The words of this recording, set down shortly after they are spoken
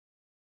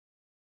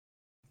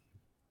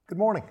Good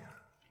morning.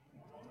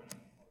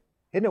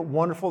 Isn't it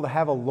wonderful to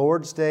have a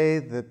Lord's Day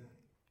that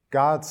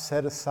God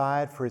set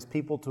aside for His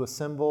people to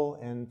assemble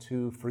and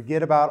to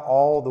forget about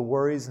all the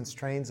worries and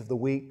strains of the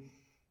week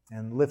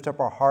and lift up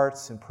our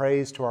hearts in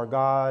praise to our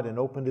God and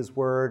open His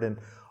Word and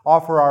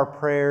offer our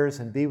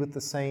prayers and be with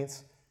the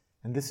saints?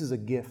 And this is a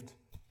gift.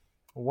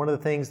 One of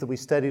the things that we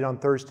studied on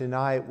Thursday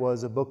night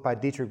was a book by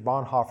Dietrich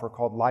Bonhoeffer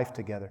called Life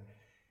Together.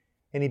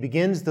 And he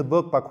begins the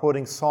book by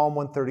quoting Psalm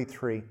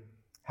 133.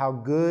 How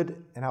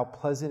good and how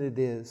pleasant it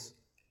is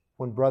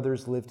when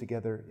brothers live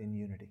together in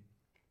unity.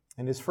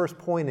 And his first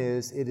point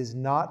is, it is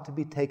not to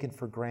be taken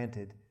for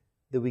granted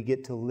that we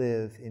get to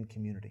live in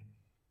community.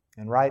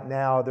 And right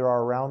now, there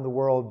are around the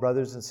world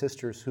brothers and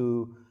sisters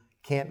who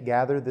can't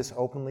gather this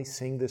openly,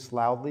 sing this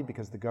loudly,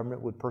 because the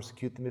government would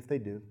persecute them if they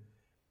do.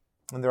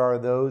 And there are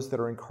those that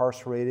are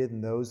incarcerated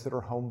and those that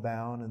are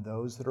homebound and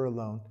those that are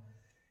alone.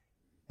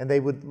 And they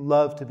would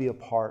love to be a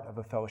part of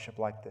a fellowship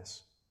like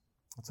this.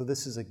 And so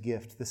this is a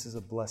gift, this is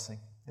a blessing,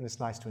 and it's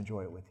nice to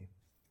enjoy it with you.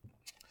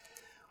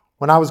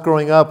 When I was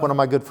growing up, one of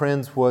my good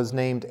friends was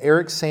named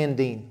Eric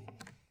Sandine.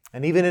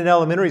 And even in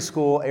elementary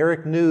school,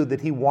 Eric knew that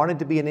he wanted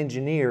to be an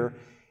engineer.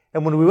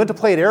 And when we went to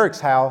play at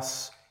Eric's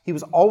house, he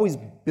was always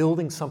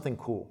building something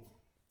cool.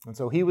 And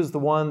so he was the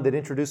one that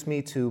introduced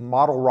me to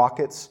model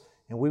rockets.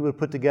 And we would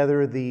put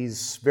together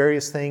these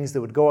various things that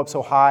would go up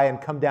so high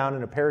and come down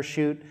in a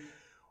parachute.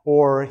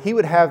 Or he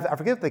would have, I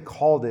forget what they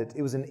called it,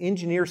 it was an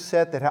engineer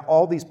set that had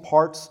all these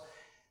parts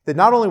that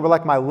not only were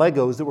like my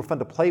Legos that were fun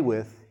to play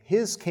with,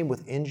 his came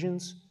with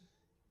engines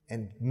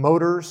and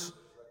motors.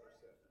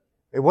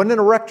 It wasn't an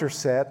erector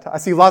set. I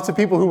see lots of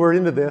people who were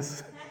into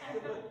this.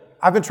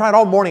 I've been trying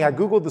all morning. I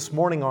Googled this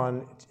morning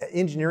on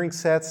engineering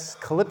sets,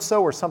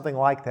 Calypso or something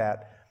like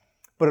that.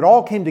 But it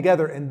all came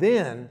together, and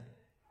then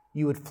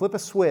you would flip a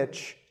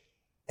switch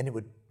and it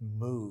would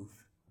move.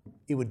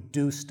 It would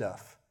do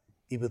stuff.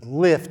 It would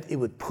lift, it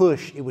would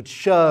push, it would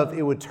shove,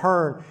 it would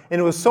turn. And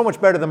it was so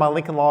much better than my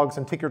Lincoln Logs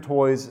and Tinker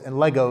Toys and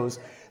Legos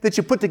that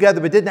you put together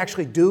but didn't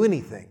actually do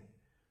anything.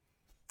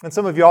 And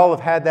some of y'all have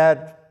had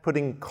that,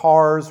 putting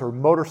cars or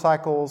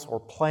motorcycles or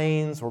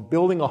planes or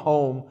building a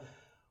home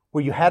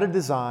where you had a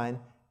design,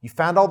 you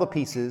found all the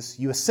pieces,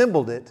 you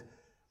assembled it,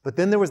 but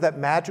then there was that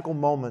magical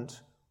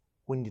moment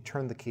when you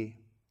turned the key,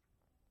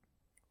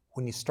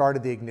 when you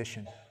started the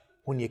ignition,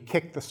 when you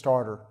kicked the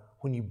starter,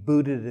 when you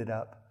booted it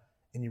up,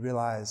 and you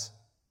realize,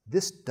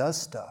 this does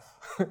stuff.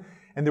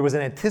 And there was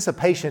an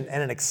anticipation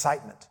and an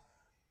excitement.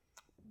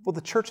 Well,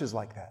 the church is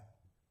like that.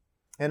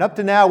 And up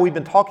to now, we've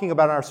been talking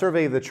about in our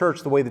survey of the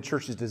church, the way the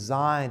church is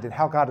designed and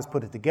how God has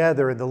put it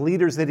together and the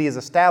leaders that He has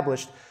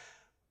established.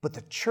 But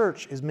the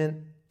church is meant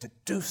to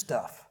do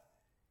stuff.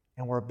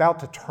 And we're about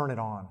to turn it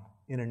on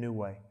in a new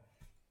way.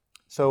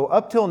 So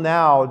up till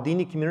now,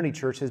 Denia Community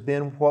Church has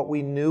been what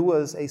we knew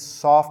was a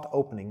soft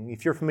opening.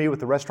 If you're familiar with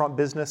the restaurant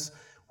business,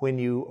 when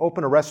you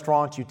open a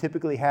restaurant, you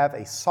typically have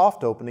a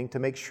soft opening to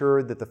make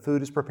sure that the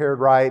food is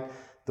prepared right,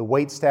 the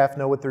wait staff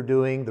know what they're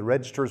doing, the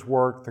registers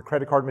work, the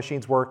credit card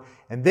machines work,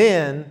 and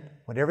then,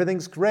 when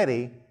everything's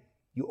ready,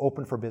 you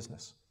open for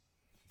business.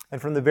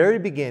 And from the very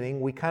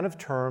beginning, we kind of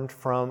termed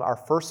from our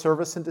first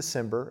service in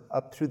December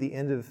up through the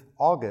end of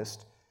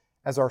August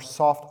as our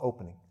soft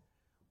opening,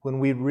 when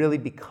we'd really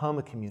become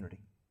a community,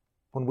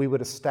 when we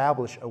would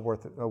establish a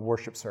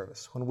worship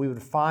service, when we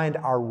would find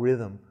our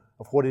rhythm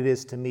of what it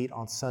is to meet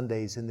on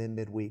Sundays and then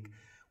midweek,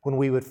 when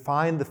we would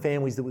find the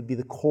families that would be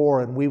the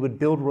core and we would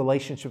build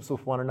relationships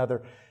with one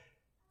another.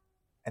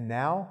 And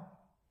now,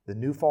 the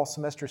new fall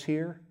semester's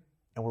here,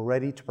 and we're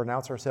ready to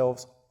pronounce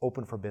ourselves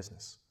open for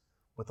business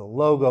with a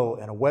logo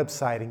and a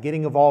website and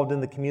getting involved in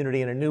the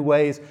community in new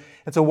ways.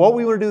 And so what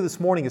we want to do this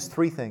morning is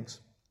three things.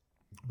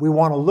 We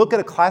want to look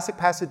at a classic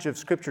passage of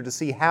Scripture to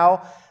see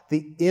how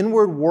the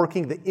inward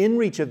working, the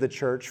inreach of the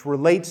church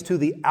relates to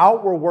the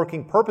outward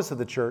working purpose of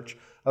the church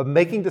of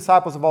making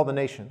disciples of all the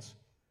nations.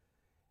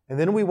 And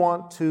then we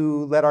want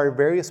to let our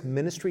various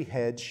ministry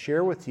heads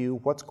share with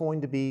you what's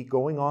going to be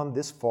going on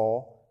this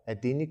fall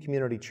at Denia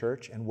Community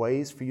Church and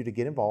ways for you to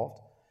get involved.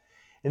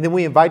 And then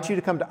we invite you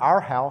to come to our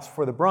house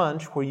for the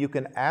brunch where you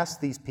can ask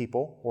these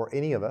people, or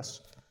any of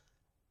us,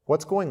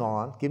 what's going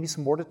on, give me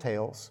some more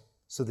details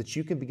so that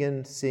you can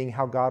begin seeing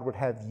how God would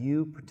have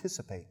you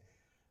participate.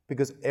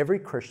 Because every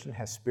Christian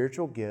has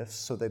spiritual gifts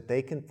so that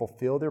they can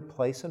fulfill their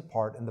place and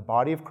part in the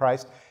body of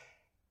Christ.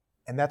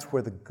 And that's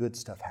where the good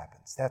stuff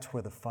happens. That's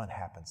where the fun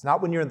happens.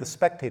 Not when you're in the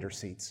spectator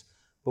seats,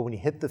 but when you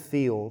hit the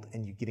field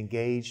and you get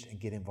engaged and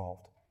get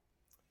involved.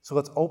 So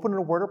let's open in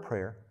a word of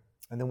prayer,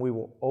 and then we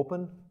will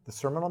open the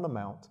Sermon on the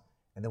Mount,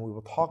 and then we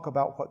will talk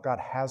about what God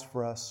has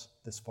for us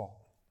this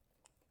fall.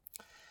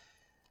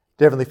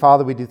 Dear Heavenly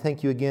Father, we do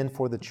thank you again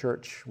for the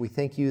church. We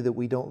thank you that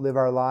we don't live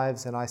our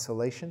lives in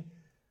isolation,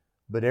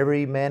 but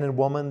every man and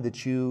woman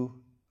that you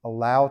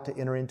allow to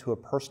enter into a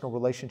personal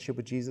relationship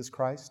with Jesus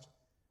Christ,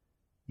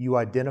 you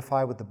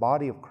identify with the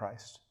body of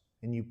Christ,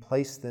 and you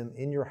place them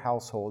in your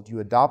household.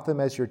 You adopt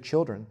them as your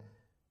children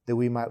that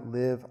we might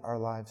live our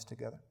lives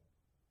together.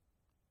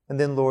 And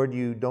then, Lord,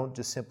 you don't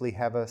just simply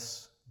have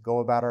us go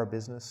about our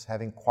business,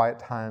 having quiet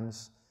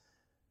times,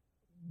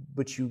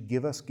 but you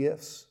give us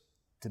gifts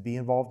to be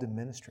involved in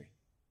ministry.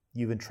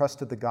 You've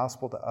entrusted the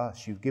gospel to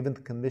us. You've given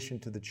the commission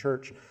to the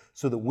church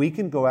so that we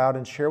can go out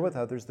and share with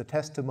others the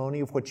testimony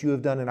of what you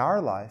have done in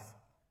our life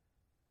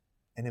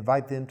and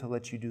invite them to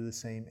let you do the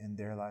same in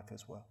their life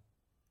as well.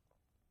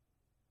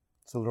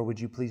 So, Lord, would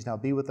you please now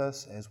be with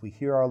us as we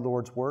hear our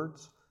Lord's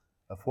words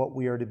of what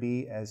we are to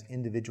be as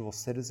individual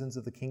citizens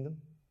of the kingdom,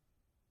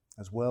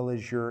 as well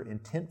as your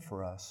intent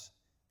for us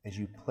as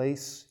you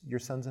place your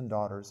sons and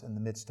daughters in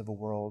the midst of a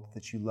world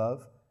that you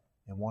love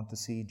and want to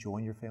see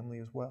join your family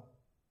as well.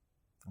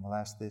 And we'll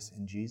ask this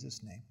in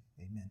Jesus' name.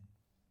 Amen.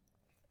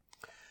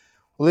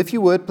 Well, if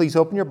you would, please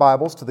open your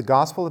Bibles to the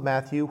Gospel of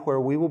Matthew, where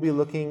we will be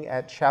looking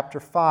at chapter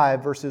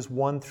 5, verses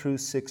 1 through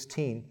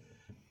 16.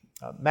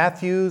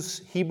 Matthew's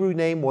Hebrew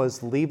name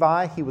was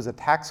Levi. He was a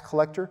tax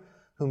collector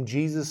whom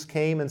Jesus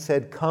came and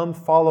said, "Come,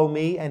 follow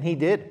me," and he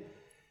did.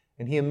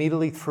 And he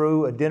immediately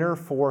threw a dinner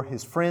for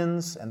his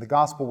friends, and the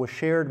gospel was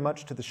shared,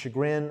 much to the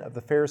chagrin of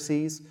the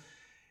Pharisees.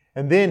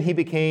 And then he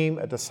became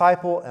a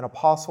disciple, an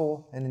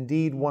apostle, and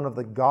indeed one of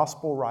the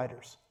gospel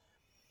writers.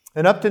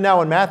 And up to now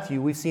in Matthew,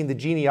 we've seen the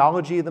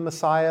genealogy of the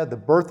Messiah, the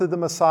birth of the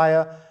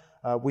Messiah.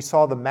 We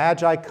saw the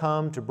Magi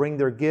come to bring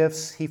their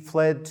gifts. He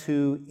fled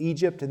to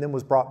Egypt and then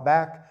was brought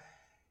back.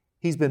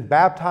 He's been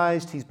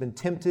baptized, he's been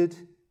tempted,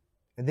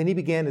 and then he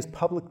began his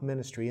public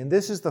ministry. And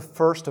this is the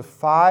first of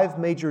 5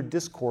 major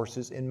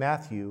discourses in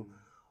Matthew,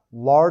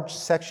 large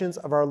sections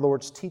of our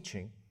Lord's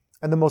teaching.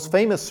 And the most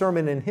famous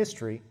sermon in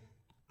history,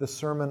 the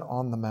Sermon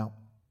on the Mount.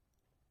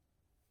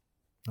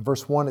 In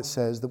verse 1 it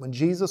says that when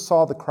Jesus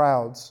saw the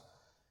crowds,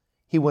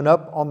 he went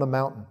up on the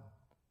mountain.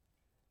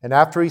 And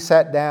after he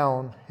sat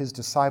down, his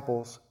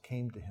disciples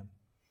came to him.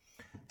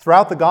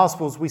 Throughout the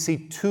Gospels, we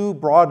see 2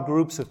 broad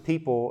groups of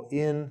people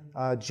in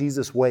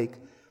Jesus' wake.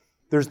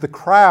 There's the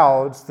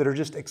crowds that are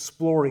just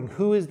exploring,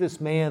 who is this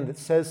man that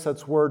says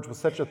such words with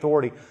such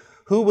authority?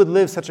 Who would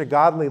live such a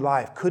godly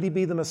life? Could he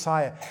be the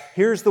Messiah?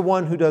 Here's the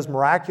one who does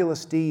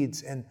miraculous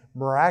deeds and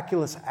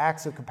miraculous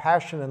acts of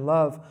compassion and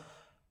love.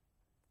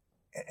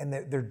 And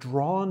they're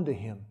drawn to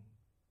him.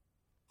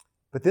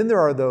 But then there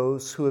are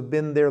those who have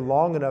been there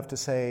long enough to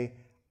say,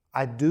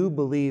 I do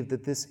believe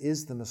that this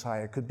is the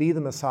Messiah, could be the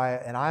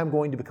Messiah, and I'm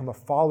going to become a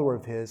follower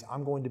of his.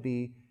 I'm going to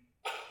be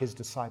his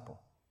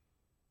disciple.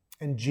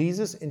 And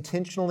Jesus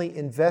intentionally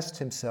invests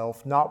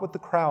himself, not with the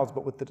crowds,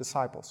 but with the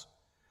disciples.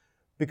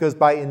 Because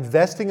by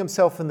investing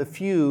himself in the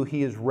few,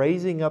 he is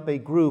raising up a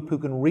group who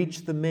can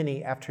reach the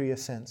many after he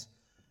ascends.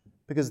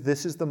 Because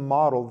this is the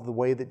model of the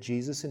way that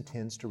Jesus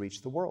intends to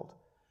reach the world.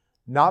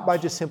 Not by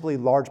just simply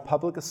large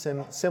public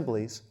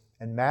assemblies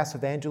and mass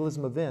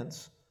evangelism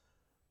events,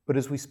 but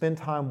as we spend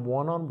time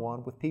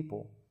one-on-one with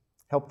people,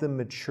 help them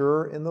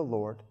mature in the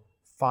Lord,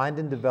 find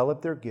and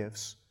develop their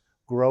gifts,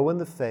 grow in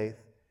the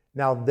faith.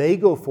 Now they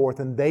go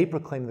forth and they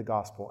proclaim the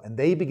gospel and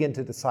they begin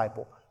to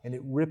disciple, and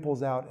it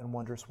ripples out in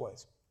wondrous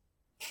ways.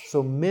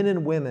 So men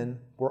and women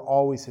were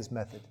always his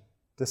method.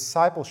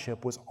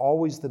 Discipleship was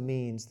always the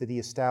means that he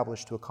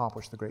established to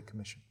accomplish the Great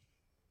Commission.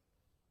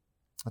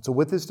 And so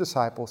with his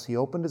disciples, he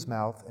opened his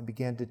mouth and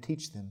began to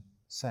teach them,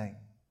 saying.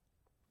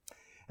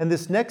 And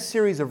this next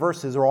series of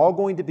verses are all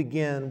going to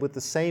begin with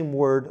the same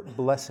word,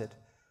 blessed,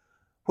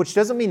 which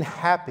doesn't mean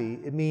happy.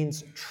 It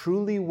means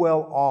truly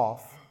well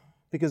off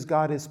because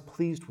God is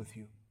pleased with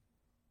you.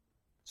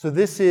 So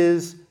this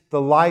is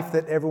the life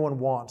that everyone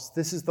wants.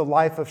 This is the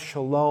life of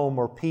shalom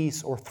or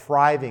peace or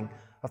thriving,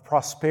 of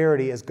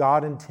prosperity as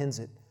God intends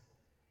it.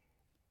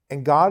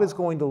 And God is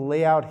going to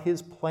lay out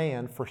his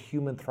plan for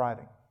human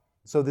thriving.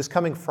 So this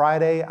coming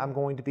Friday, I'm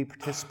going to be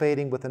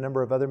participating with a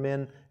number of other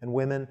men and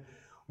women,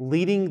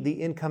 leading the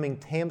incoming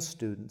TAMS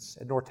students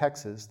at North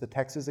Texas, the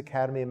Texas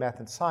Academy of Math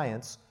and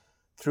Science,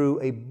 through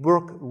a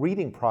book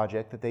reading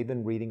project that they've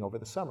been reading over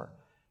the summer.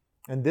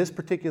 And this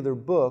particular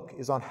book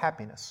is on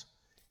happiness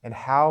and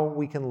how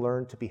we can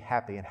learn to be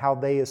happy and how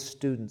they as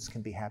students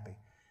can be happy.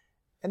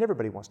 And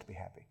everybody wants to be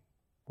happy.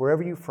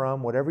 Wherever you're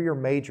from, whatever you're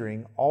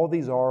majoring, all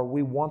these are,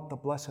 we want the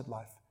blessed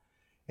life.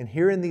 And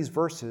here in these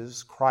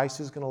verses, Christ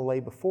is going to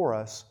lay before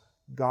us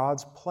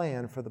God's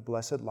plan for the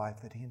blessed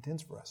life that he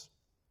intends for us.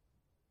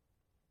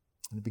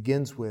 And it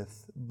begins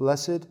with,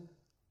 blessed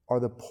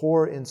are the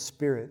poor in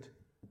spirit,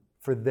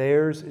 for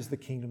theirs is the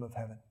kingdom of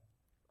heaven.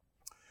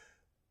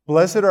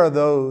 Blessed are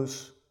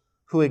those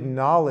who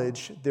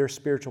acknowledge their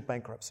spiritual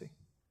bankruptcy.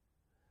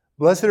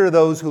 Blessed are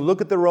those who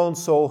look at their own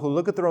soul, who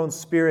look at their own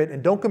spirit,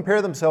 and don't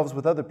compare themselves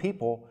with other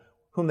people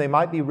whom they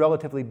might be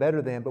relatively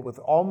better than, but with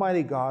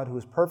Almighty God who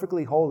is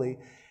perfectly holy,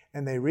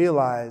 and they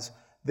realize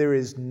there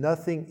is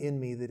nothing in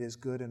me that is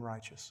good and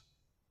righteous.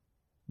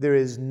 There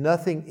is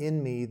nothing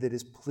in me that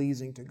is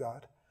pleasing to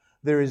God.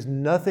 There is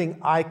nothing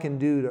I can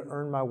do to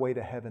earn my way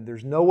to heaven.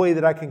 There's no way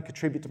that I can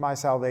contribute to my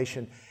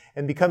salvation.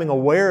 And becoming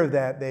aware of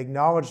that, they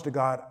acknowledge to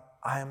God,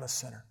 I am a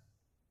sinner.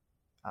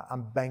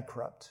 I'm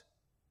bankrupt.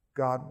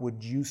 God,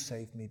 would you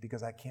save me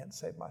because I can't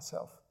save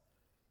myself?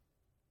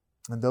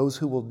 And those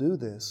who will do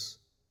this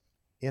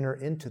enter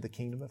into the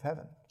kingdom of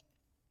heaven.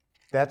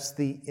 That's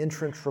the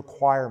entrance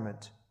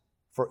requirement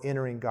for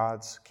entering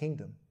God's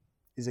kingdom,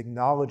 is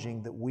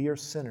acknowledging that we are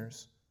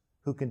sinners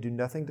who can do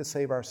nothing to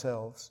save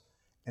ourselves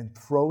and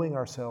throwing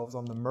ourselves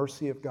on the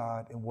mercy of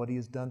God and what He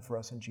has done for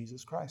us in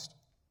Jesus Christ.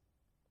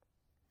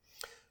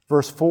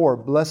 Verse 4,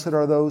 blessed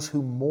are those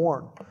who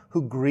mourn,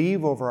 who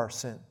grieve over our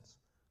sins,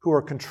 who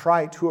are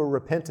contrite, who are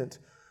repentant,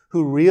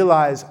 who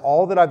realize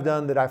all that I've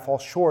done, that I fall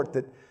short,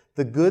 that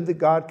the good that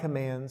God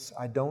commands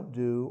I don't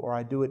do, or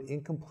I do it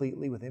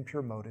incompletely with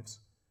impure motives.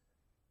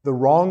 The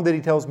wrong that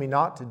He tells me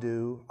not to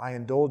do, I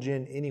indulge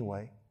in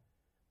anyway.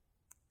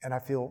 And I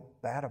feel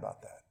bad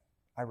about that.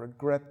 I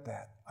regret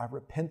that. I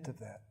repent of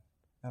that.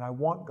 And I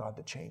want God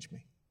to change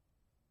me.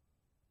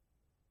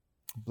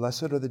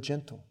 Blessed are the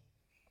gentle,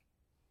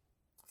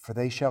 for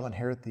they shall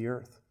inherit the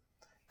earth.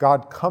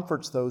 God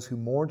comforts those who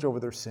mourn over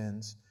their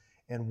sins,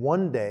 and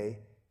one day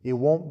it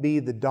won't be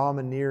the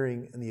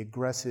domineering and the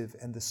aggressive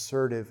and the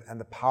assertive and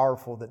the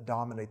powerful that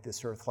dominate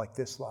this earth like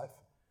this life,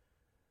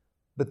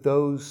 but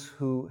those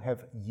who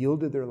have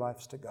yielded their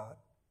lives to God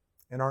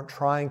and aren't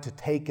trying to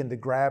take and to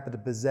grab and to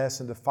possess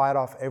and to fight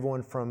off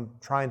everyone from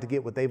trying to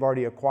get what they've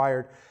already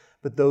acquired,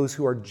 but those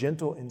who are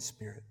gentle in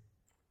spirit.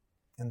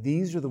 And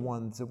these are the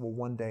ones that will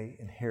one day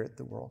inherit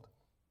the world.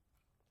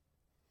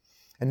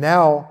 And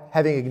now,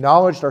 having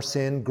acknowledged our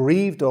sin,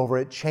 grieved over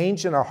it,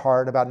 changed in our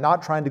heart about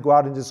not trying to go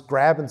out and just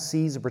grab and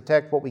seize and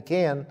protect what we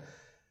can,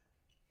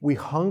 we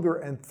hunger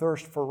and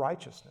thirst for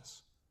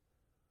righteousness.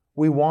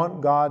 We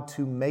want God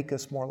to make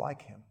us more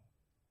like Him.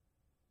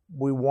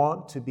 We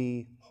want to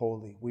be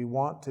holy. We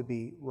want to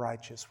be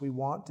righteous. We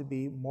want to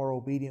be more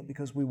obedient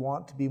because we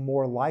want to be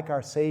more like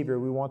our Savior.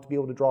 We want to be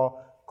able to draw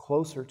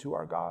closer to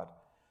our God.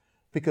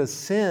 Because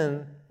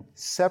sin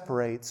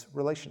separates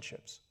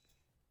relationships.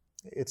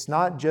 It's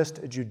not just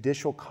a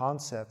judicial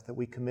concept that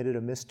we committed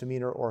a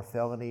misdemeanor or a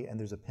felony and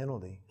there's a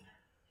penalty.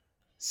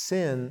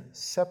 Sin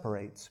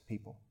separates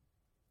people.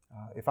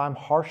 If I'm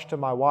harsh to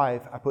my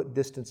wife, I put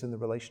distance in the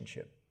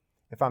relationship.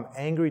 If I'm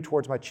angry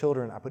towards my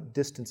children, I put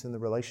distance in the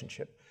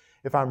relationship.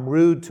 If I'm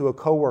rude to a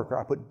coworker,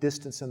 I put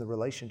distance in the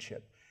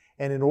relationship.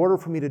 And in order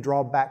for me to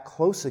draw back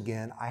close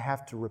again, I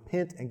have to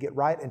repent and get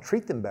right and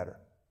treat them better.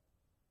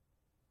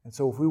 And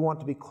so if we want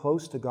to be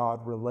close to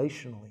God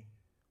relationally,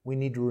 we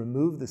need to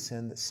remove the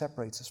sin that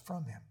separates us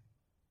from Him.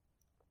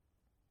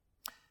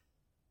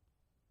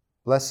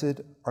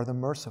 Blessed are the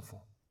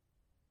merciful,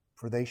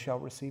 for they shall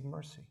receive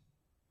mercy.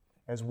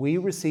 As we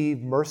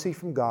receive mercy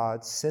from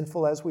God,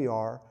 sinful as we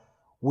are,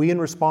 we in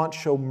response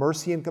show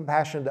mercy and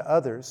compassion to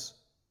others,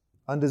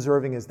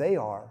 undeserving as they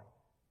are,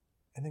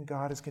 and then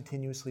God is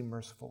continuously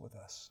merciful with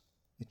us.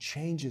 It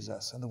changes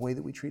us in the way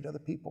that we treat other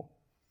people.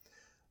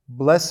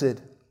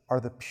 Blessed are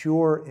the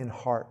pure in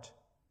heart,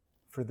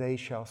 for they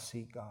shall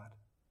see God.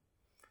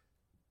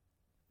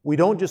 We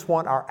don't just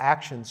want our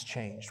actions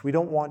changed. We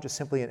don't want just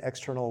simply an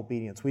external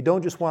obedience. We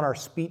don't just want our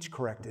speech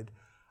corrected.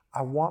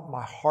 I want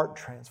my heart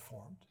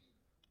transformed.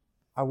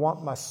 I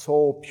want my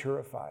soul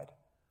purified.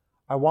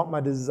 I want my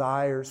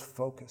desires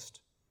focused.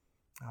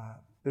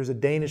 There's a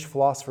Danish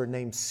philosopher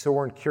named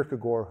Søren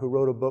Kierkegaard who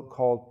wrote a book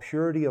called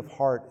Purity of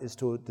Heart is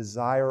to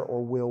Desire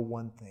or Will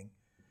One Thing.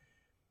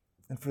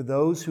 And for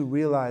those who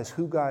realize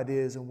who God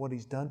is and what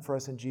He's done for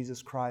us in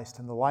Jesus Christ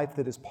and the life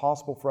that is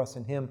possible for us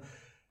in Him,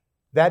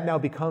 that now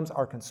becomes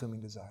our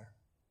consuming desire.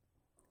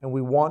 And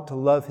we want to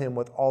love Him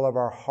with all of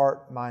our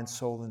heart, mind,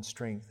 soul, and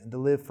strength, and to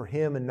live for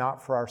Him and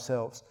not for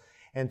ourselves,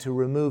 and to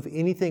remove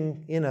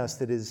anything in us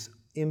that is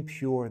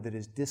impure, that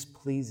is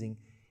displeasing,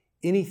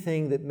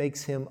 anything that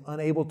makes Him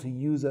unable to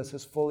use us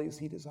as fully as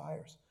He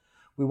desires.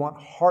 We want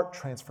heart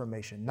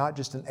transformation, not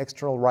just an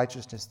external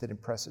righteousness that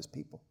impresses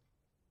people.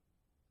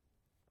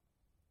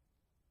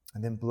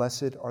 And then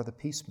blessed are the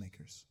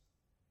peacemakers,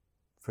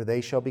 for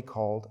they shall be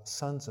called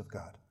sons of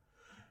God.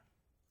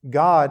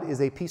 God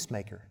is a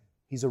peacemaker.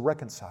 He's a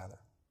reconciler.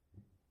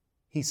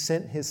 He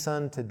sent His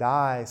Son to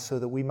die so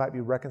that we might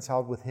be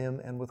reconciled with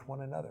Him and with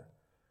one another.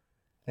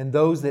 And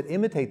those that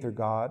imitate their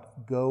God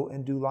go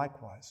and do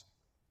likewise.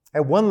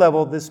 At one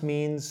level, this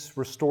means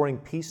restoring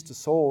peace to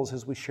souls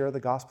as we share the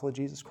gospel of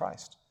Jesus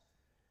Christ.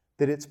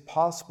 That it's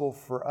possible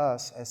for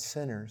us as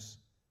sinners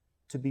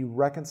to be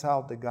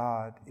reconciled to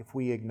God if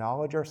we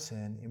acknowledge our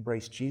sin,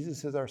 embrace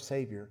Jesus as our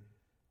Savior,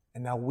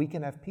 and now we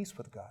can have peace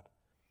with God.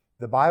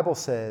 The Bible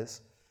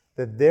says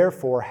that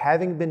therefore,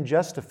 having been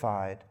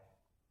justified,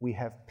 we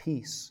have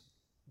peace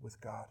with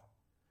God.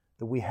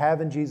 That we have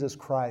in Jesus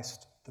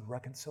Christ the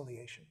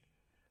reconciliation.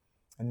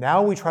 And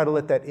now we try to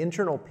let that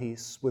internal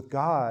peace with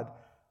God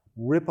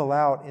ripple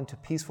out into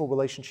peaceful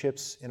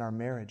relationships in our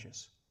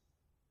marriages,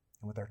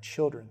 and with our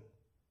children,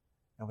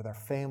 and with our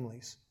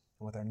families,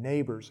 and with our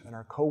neighbors and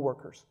our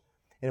coworkers.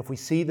 And if we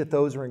see that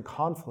those are in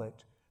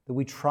conflict, that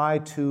we try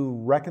to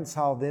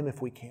reconcile them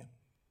if we can.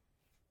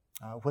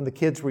 When the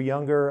kids were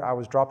younger, I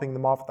was dropping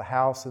them off at the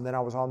house, and then I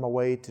was on my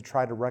way to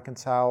try to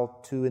reconcile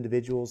two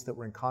individuals that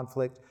were in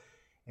conflict.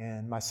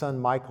 And my son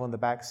Michael in the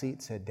back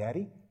seat said,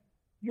 "Daddy,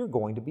 you're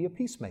going to be a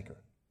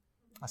peacemaker."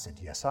 I said,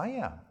 "Yes, I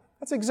am.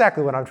 That's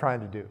exactly what I'm trying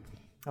to do."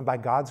 And by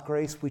God's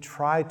grace, we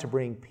try to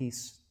bring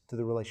peace to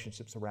the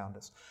relationships around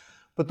us.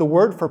 But the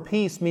word for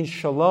peace means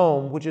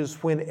shalom, which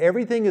is when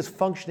everything is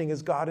functioning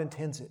as God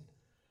intends it.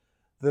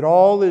 That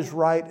all is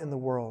right in the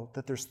world,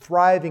 that there's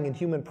thriving and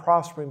human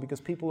prospering because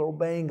people are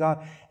obeying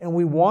God, and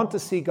we want to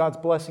see God's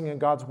blessing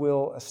and God's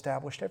will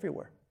established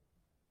everywhere.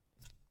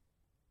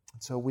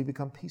 And so we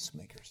become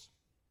peacemakers.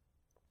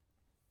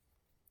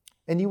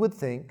 And you would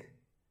think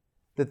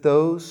that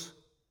those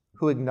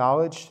who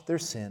acknowledged their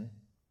sin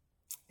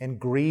and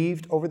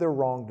grieved over their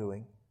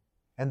wrongdoing,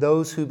 and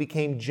those who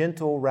became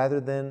gentle rather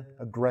than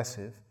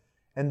aggressive,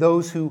 and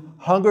those who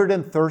hungered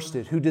and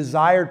thirsted, who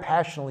desired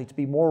passionately to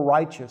be more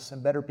righteous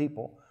and better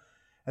people,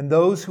 and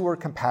those who were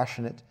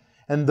compassionate,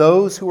 and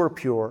those who were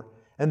pure,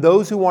 and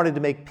those who wanted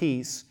to make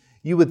peace,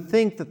 you would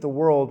think that the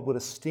world would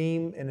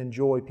esteem and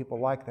enjoy people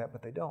like that,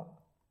 but they don't.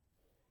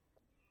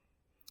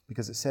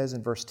 Because it says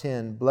in verse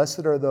 10,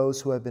 "Blessed are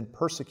those who have been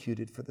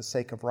persecuted for the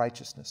sake of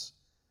righteousness,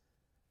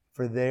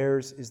 for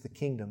theirs is the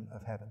kingdom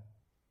of heaven."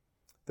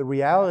 The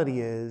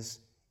reality is,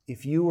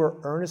 if you are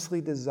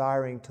earnestly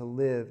desiring to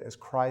live as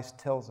Christ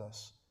tells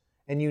us,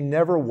 and you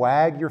never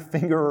wag your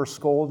finger or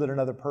scold at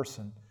another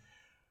person,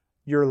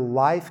 your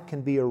life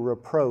can be a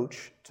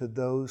reproach to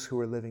those who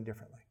are living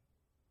differently.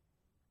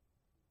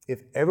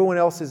 If everyone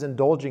else is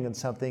indulging in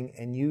something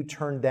and you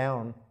turn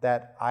down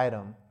that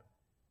item,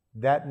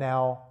 that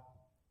now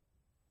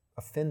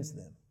offends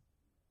them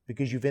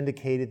because you've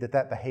indicated that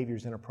that behavior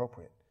is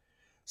inappropriate.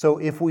 So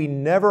if we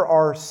never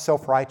are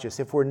self-righteous,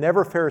 if we're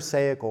never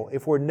pharisaical,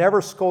 if we're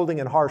never scolding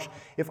and harsh,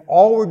 if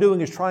all we're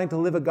doing is trying to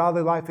live a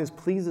godly life as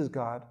pleases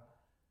God,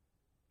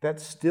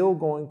 that's still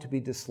going to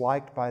be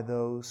disliked by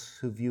those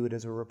who view it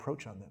as a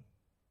reproach on them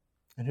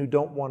and who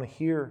don't want to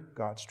hear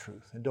God's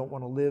truth and don't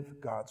want to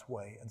live God's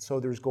way. And so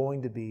there's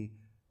going to be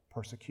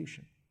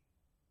persecution.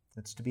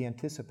 It's to be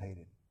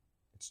anticipated.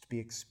 It's to be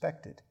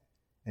expected.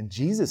 And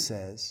Jesus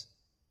says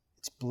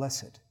it's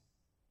blessed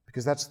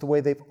because that's the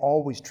way they've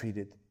always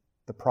treated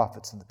the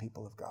prophets and the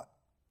people of God.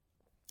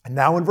 And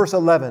now in verse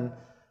 11,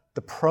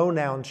 the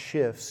pronoun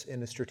shifts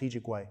in a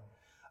strategic way.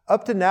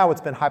 Up to now,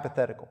 it's been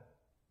hypothetical.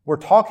 We're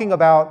talking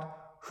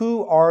about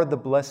who are the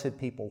blessed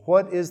people.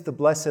 What is the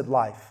blessed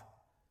life?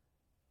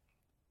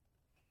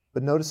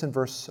 But notice in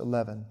verse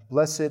 11,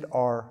 "Blessed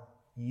are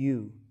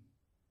you."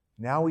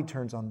 Now he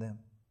turns on them.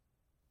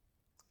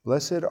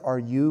 "Blessed are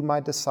you, my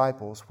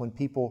disciples, when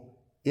people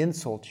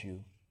insult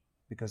you,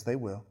 because they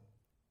will.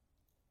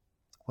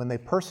 When they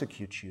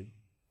persecute you,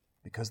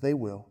 because they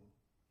will.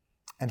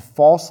 And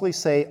falsely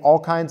say all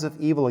kinds of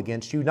evil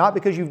against you, not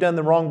because you've done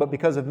them wrong, but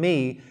because of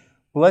me.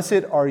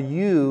 Blessed are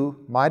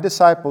you, my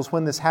disciples,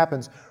 when this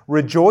happens.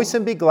 Rejoice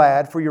and be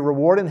glad, for your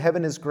reward in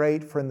heaven is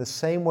great, for in the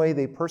same way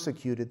they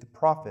persecuted the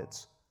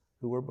prophets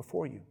who were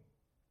before you."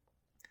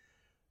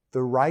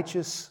 The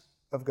righteous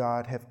of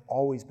God have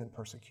always been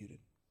persecuted.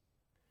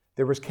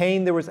 There was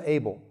Cain, there was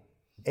Abel.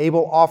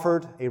 Abel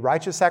offered a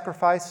righteous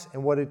sacrifice,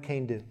 and what did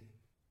Cain do?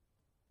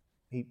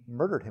 He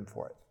murdered him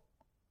for it.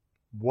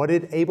 What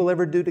did Abel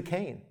ever do to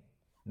Cain?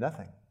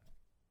 Nothing.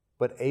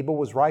 But Abel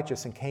was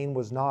righteous and Cain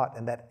was not,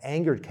 and that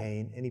angered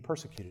Cain, and he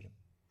persecuted him.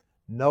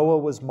 Noah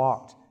was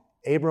mocked.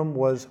 Abram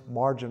was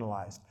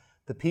marginalized.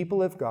 The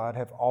people of God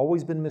have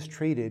always been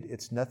mistreated.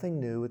 It's nothing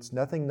new. It's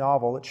nothing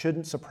novel. It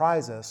shouldn't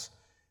surprise us.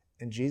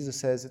 And Jesus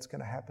says it's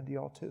going to happen to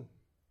y'all too.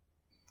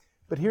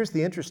 But here's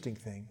the interesting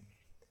thing,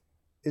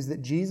 is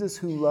that Jesus,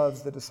 who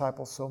loves the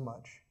disciples so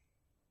much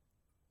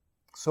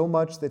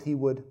that he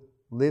would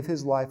live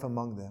his life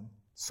among them,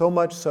 so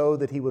much so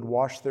that he would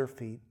wash their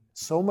feet,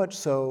 so much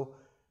so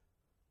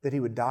that he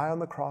would die on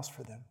the cross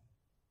for them,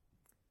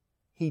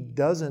 he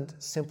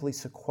doesn't simply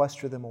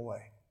sequester them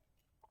away.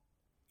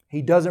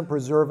 He doesn't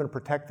preserve and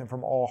protect them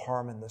from all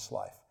harm in this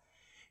life.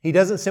 He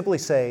doesn't simply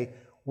say,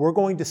 "We're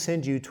going to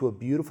send you to a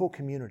beautiful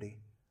community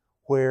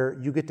where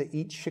you get to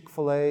eat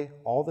Chick-fil-A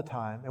all the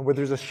time, and where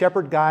there's a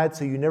shepherd guide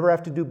so you never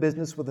have to do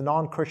business with a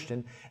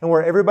non-Christian, and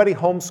where everybody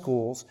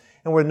homeschools,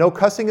 and where no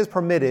cussing is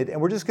permitted, and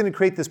we're just going to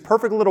create this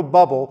perfect little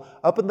bubble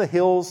up in the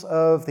hills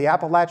of the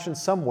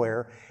Appalachians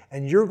somewhere,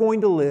 and you're going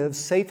to live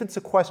safe and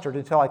sequestered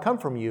until I come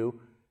from you,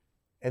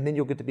 and then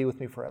you'll get to be with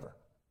me forever."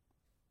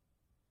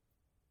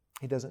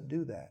 He doesn't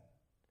do that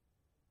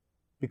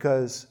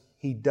because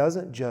he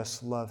doesn't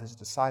just love his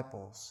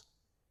disciples.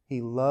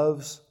 He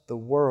loves the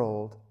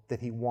world that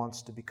he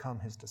wants to become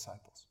his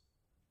disciples.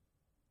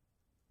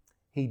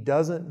 He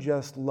doesn't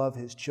just love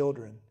his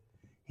children.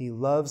 He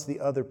loves the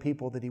other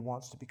people that he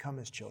wants to become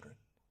his children.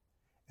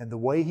 And the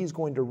way he's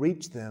going to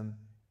reach them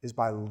is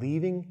by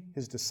leaving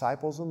his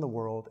disciples in the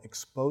world,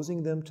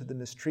 exposing them to the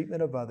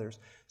mistreatment of others,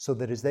 so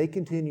that as they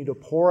continue to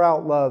pour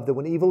out love, that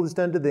when evil is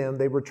done to them,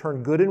 they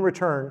return good in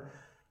return,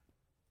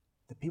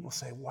 that people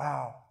say,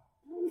 "Wow,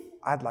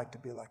 I'd like to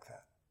be like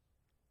that.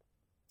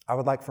 I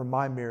would like for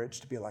my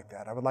marriage to be like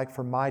that. I would like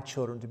for my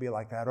children to be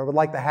like that. Or I would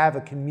like to have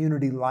a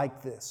community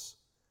like this."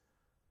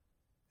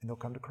 And they'll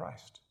come to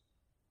Christ.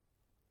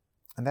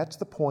 And that's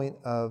the point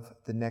of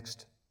the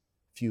next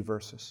few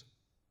verses.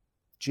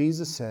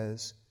 Jesus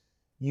says,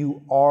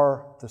 "You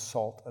are the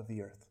salt of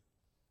the earth."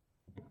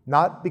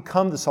 not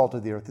become the salt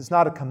of the earth. It's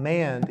not a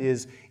command.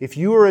 Is if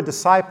you are a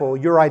disciple,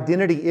 your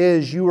identity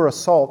is you are a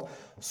salt.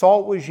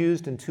 Salt was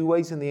used in two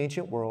ways in the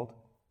ancient world: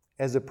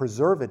 as a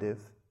preservative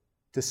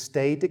to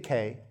stay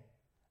decay,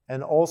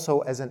 and also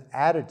as an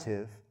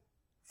additive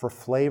for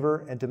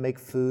flavor and to make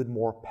food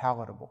more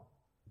palatable.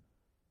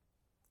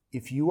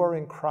 If you are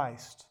in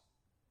Christ,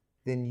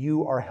 then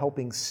you are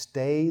helping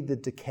stay the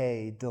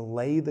decay,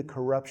 delay the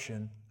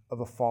corruption of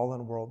a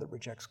fallen world that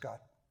rejects God.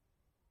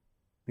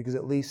 Because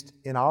at least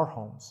in our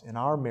homes, in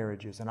our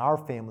marriages, in our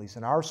families,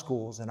 in our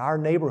schools, in our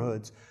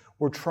neighborhoods,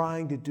 we're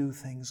trying to do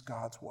things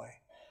God's way.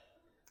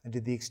 And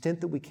to the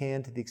extent that we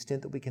can, to the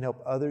extent that we can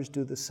help others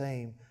do the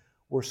same,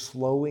 we're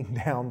slowing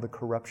down the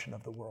corruption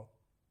of the world.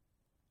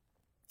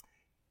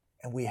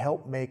 And we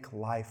help make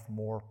life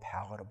more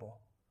palatable,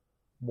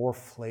 more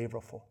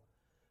flavorful,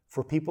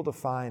 for people to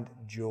find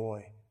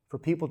joy, for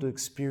people to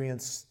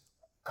experience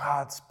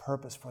God's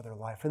purpose for their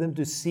life, for them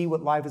to see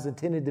what life is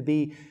intended to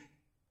be,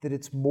 that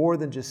it's more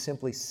than just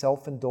simply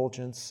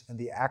self-indulgence and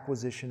the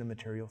acquisition of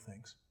material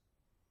things.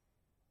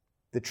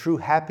 The true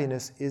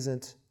happiness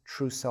isn't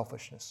true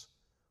selfishness,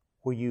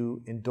 where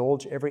you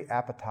indulge every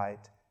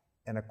appetite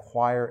and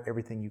acquire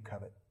everything you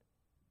covet.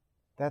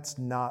 That's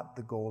not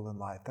the goal in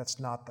life. That's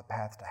not the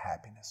path to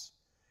happiness.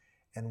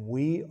 And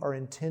we are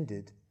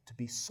intended to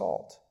be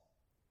salt.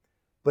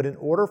 But in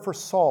order for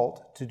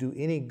salt to do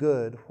any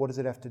good, what does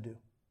it have to do?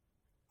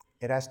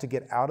 It has to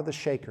get out of the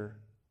shaker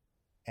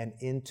and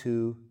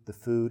into the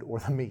food or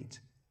the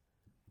meat.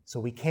 So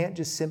we can't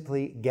just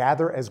simply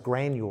gather as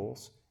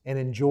granules and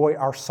enjoy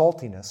our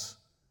saltiness.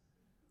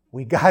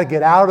 We got to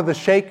get out of the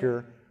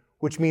shaker,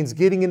 which means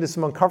getting into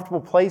some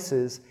uncomfortable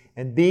places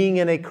and being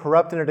in a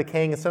corrupt and a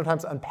decaying and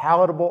sometimes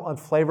unpalatable,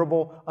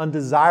 unflavorable,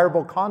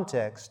 undesirable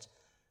context,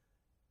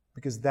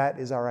 because that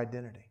is our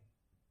identity.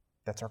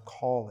 That's our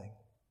calling.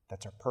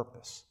 That's our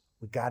purpose.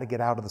 We got to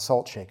get out of the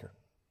salt shaker.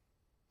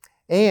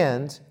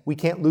 And we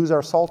can't lose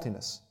our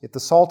saltiness. If the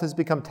salt has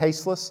become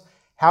tasteless,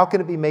 how can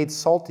it be made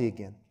salty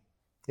again?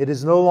 It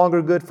is no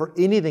longer good for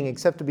anything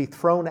except to be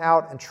thrown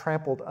out and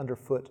trampled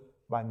underfoot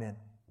by men.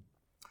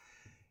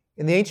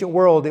 In the ancient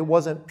world, it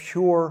wasn't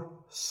pure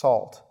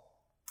salt.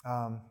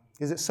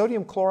 Is it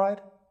sodium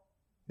chloride?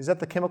 Is that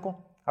the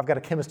chemical? I've got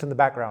a chemist in the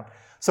background.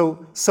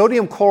 So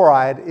sodium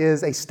chloride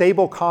is a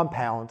stable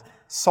compound.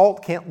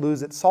 Salt can't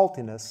lose its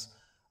saltiness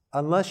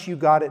unless you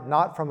got it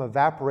not from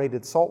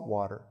evaporated salt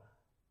water,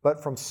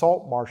 but from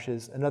salt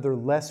marshes and other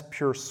less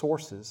pure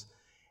sources.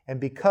 And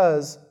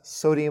because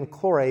sodium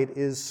chloride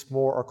is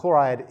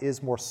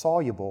more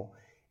soluble,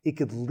 it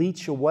could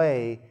leach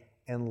away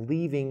and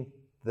leaving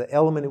the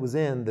element it was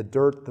in, the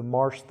dirt, the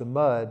marsh, the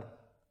mud,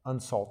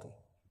 unsalty.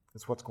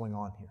 That's what's going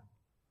on here.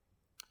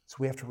 So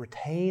we have to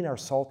retain our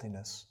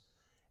saltiness,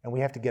 and we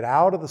have to get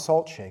out of the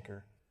salt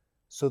shaker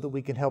so that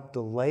we can help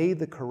delay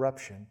the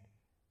corruption,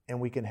 and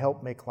we can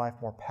help make life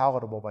more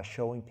palatable by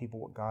showing people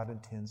what God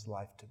intends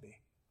life to be.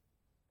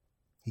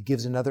 He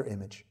gives another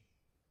image.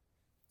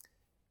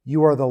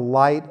 You are the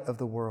light of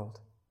the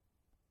world.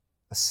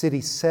 A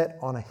city set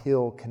on a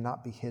hill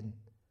cannot be hidden.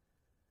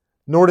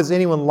 Nor does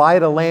anyone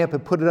light a lamp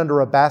and put it under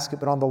a basket,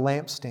 but on the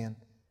lampstand,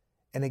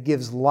 and it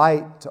gives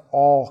light to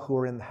all who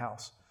are in the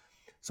house.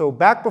 So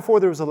back before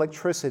there was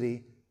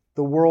electricity,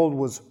 the world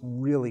was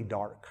really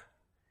dark.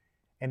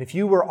 And if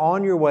you were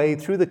on your way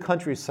through the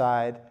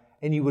countryside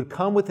and you would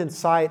come within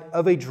sight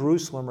of a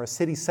Jerusalem or a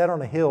city set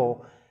on a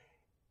hill,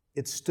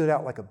 it stood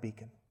out like a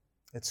beacon.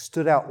 It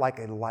stood out like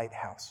a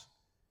lighthouse.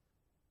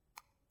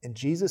 And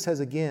Jesus says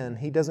again,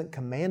 He doesn't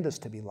command us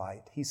to be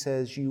light. He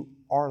says, you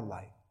are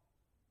light.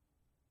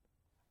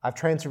 I've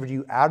transferred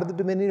you out of the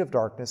dominion of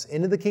darkness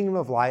into the kingdom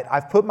of light.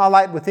 I've put my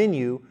light within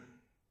you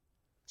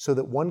so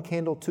that one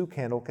candle, two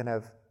candle can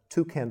have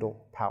two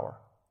candle power.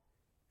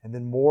 And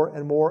then more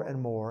and more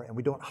and more. And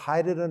we don't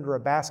hide it under a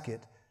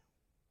basket.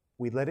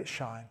 We let it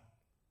shine.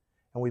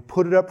 And we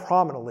put it up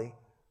prominently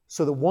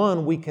so that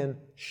one, we can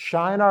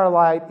shine our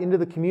light into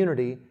the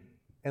community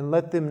and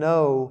let them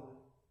know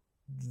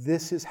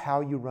this is how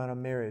you run a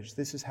marriage.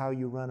 This is how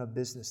you run a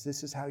business.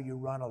 This is how you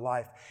run a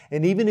life.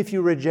 And even if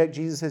you reject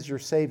Jesus as your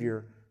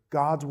Savior,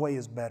 God's way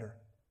is better.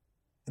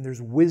 And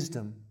there's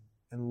wisdom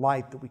and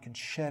light that we can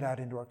shed out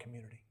into our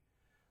community.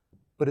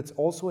 But it's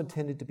also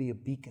intended to be a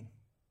beacon,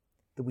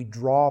 that we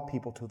draw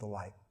people to the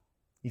light.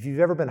 If you've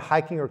ever been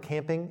hiking or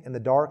camping in the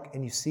dark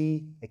and you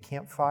see a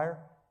campfire,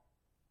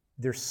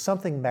 there's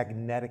something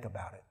magnetic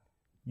about it.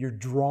 You're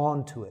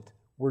drawn to it.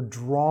 We're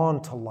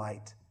drawn to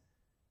light.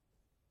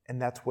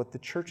 And that's what the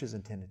church is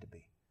intended to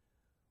be.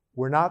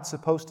 We're not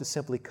supposed to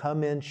simply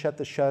come in, shut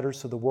the shutters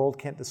so the world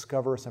can't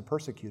discover us and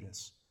persecute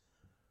us.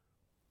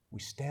 We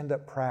stand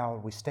up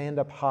proud, we stand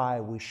up high,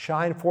 we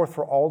shine forth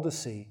for all to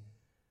see,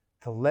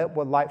 to let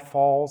what light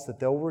falls that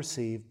they'll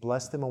receive,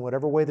 bless them in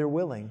whatever way they're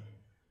willing,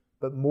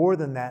 but more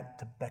than that,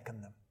 to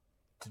beckon them,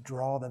 to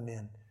draw them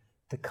in,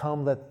 to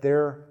come let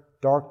their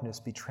darkness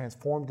be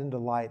transformed into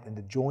light and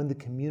to join the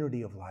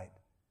community of light,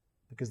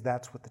 because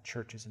that's what the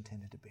church is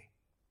intended to be.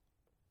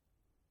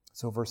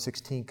 So verse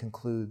 16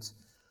 concludes,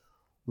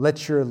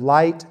 let your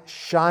light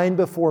shine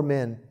before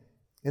men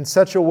in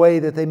such a way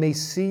that they may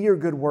see your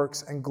good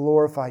works and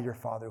glorify your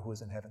Father who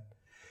is in heaven.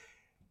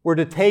 We're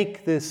to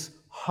take this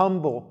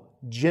humble,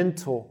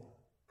 gentle,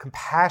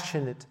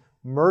 compassionate,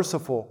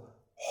 merciful,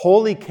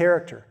 holy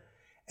character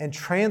and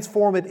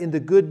transform it into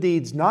good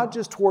deeds, not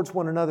just towards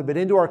one another, but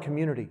into our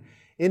community,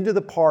 into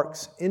the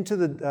parks, into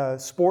the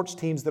sports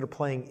teams that are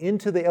playing,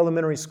 into the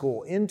elementary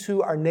school,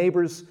 into our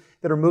neighbors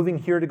that are moving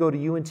here to go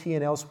to UNT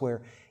and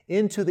elsewhere,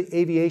 into the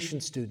aviation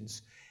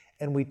students.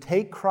 And we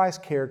take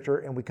Christ's character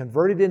and we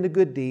convert it into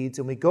good deeds,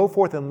 and we go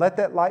forth and let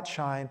that light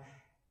shine,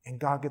 and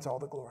God gets all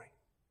the glory.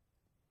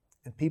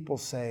 And people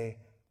say,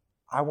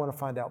 I want to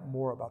find out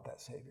more about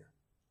that Savior.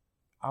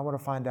 I want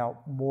to find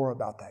out more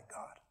about that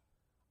God.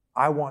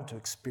 I want to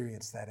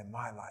experience that in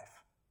my life.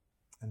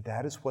 And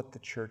that is what the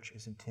church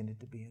is intended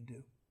to be and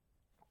do.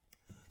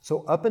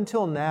 So up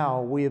until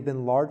now, we have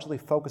been largely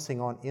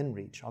focusing on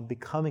in-reach, on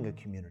becoming a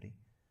community,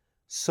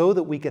 so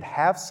that we could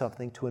have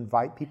something to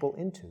invite people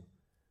into.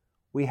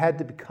 We had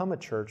to become a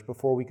church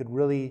before we could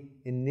really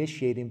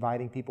initiate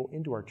inviting people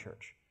into our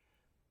church.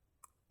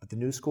 But the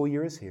new school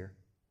year is here.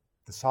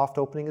 The soft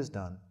opening is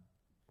done.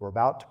 We're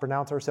about to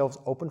pronounce ourselves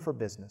open for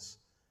business.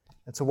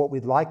 And so what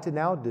we'd like to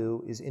now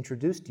do is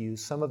introduce to you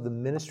some of the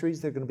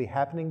ministries that are going to be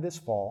happening this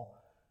fall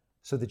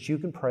so that you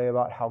can pray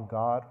about how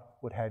God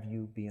would have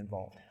you be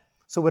involved.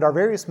 So would our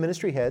various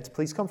ministry heads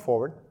please come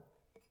forward?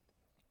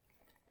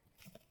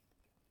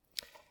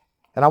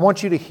 And I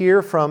want you to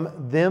hear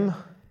from them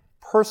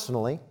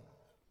personally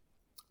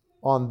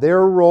on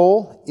their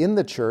role in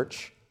the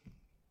church,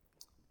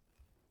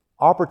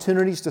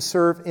 opportunities to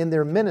serve in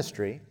their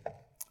ministry,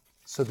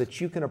 so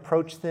that you can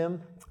approach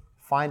them,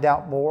 find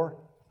out more,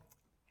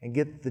 and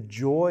get the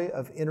joy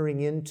of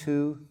entering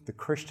into the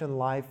Christian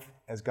life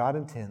as God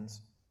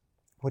intends,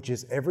 which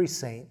is every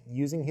saint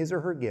using his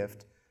or her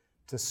gift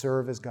to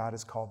serve as God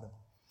has called them.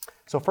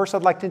 So first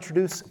I'd like to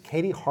introduce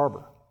Katie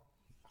Harbour.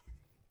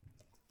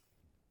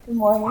 Good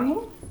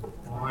morning.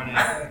 Good morning.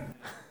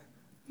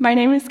 My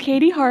name is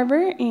Katie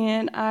Harbour,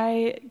 and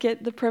I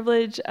get the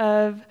privilege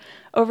of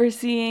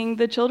overseeing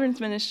the children's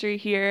ministry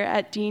here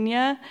at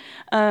Dina.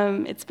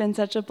 It's been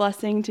such a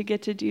blessing to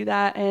get to do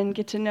that and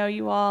get to know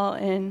you all,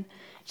 and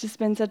it's just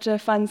been such a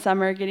fun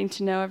summer getting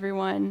to know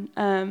everyone.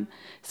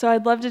 So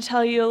I'd love to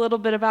tell you a little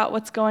bit about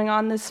what's going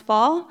on this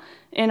fall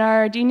in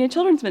our Dina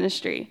children's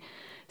ministry.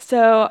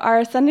 So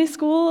our Sunday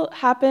school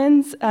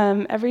happens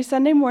every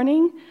Sunday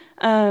morning,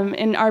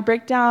 and our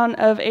breakdown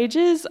of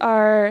ages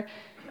are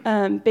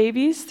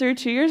babies through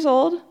 2 years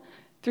old,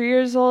 3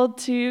 years old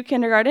to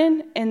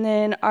kindergarten, and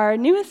then our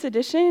newest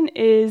addition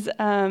is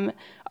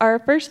our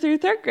first through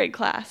third grade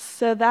class.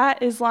 So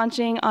that is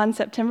launching on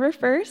September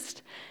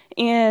 1st,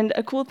 and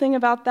a cool thing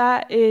about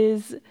that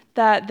is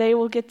that they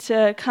will get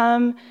to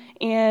come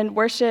and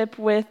worship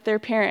with their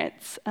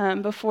parents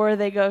before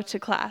they go to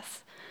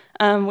class.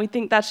 We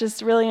think that's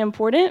just really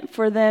important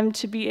for them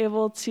to be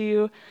able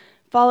to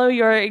follow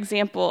your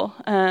example.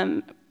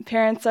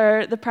 Parents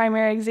are the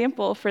primary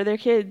example for their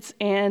kids,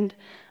 and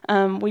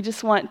we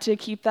just want to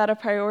keep that a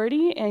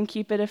priority and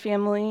keep it a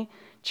family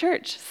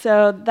church.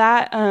 So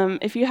that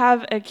if you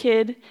have a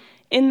kid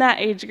in that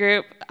age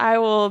group, I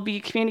will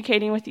be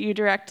communicating with you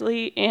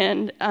directly,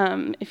 and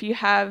if you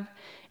have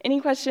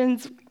any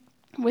questions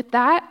with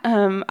that,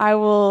 I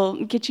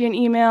will get you an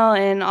email,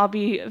 and I'll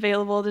be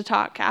available to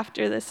talk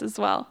after this as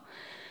well.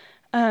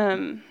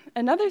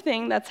 Another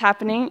thing that's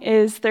happening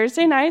is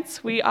Thursday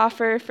nights we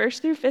offer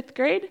first through fifth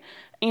grade,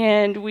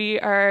 and we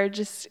are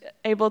just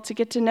able to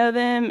get to know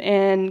them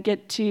and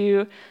get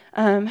to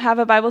have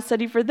a Bible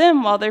study for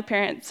them while their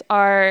parents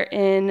are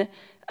in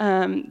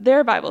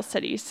their Bible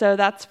study. So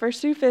that's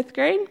first through fifth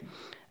grade.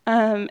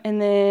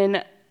 And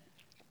then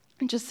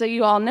just so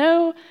you all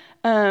know,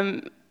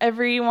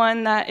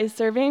 everyone that is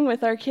serving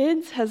with our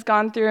kids has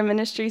gone through a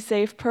Ministry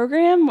Safe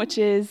program, which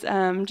is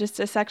just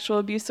a sexual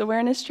abuse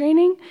awareness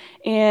training.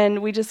 And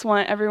we just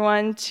want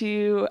everyone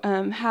to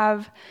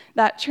have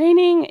that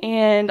training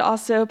and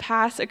also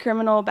pass a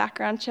criminal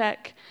background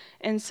check.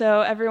 And so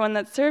everyone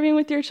that's serving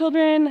with your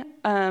children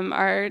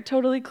are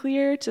totally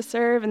clear to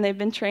serve, and they've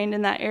been trained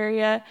in that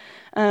area.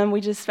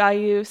 We just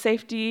value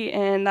safety,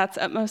 and that's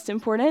utmost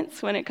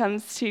importance when it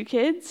comes to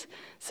kids.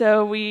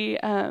 So we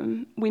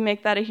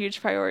make that a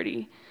huge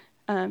priority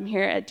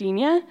here at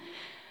Dina.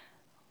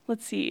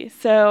 Let's see.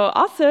 So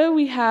also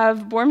we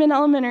have Borman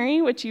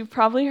Elementary, which you've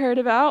probably heard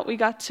about. We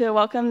got to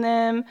welcome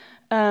them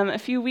a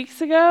few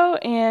weeks ago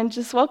and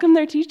just welcome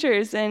their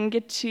teachers and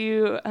get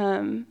to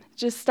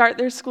just start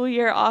their school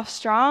year off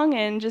strong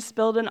and just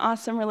build an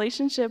awesome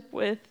relationship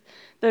with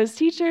those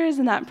teachers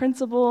and that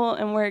principal,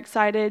 and we're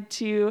excited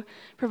to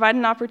provide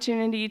an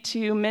opportunity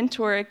to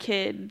mentor a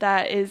kid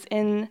that is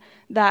in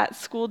that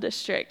school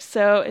district.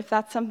 So if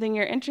that's something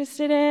you're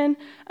interested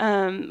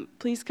in,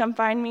 please come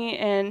find me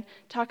and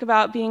talk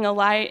about being a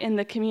light in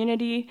the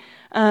community.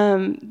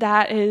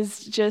 That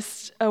is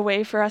just a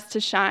way for us to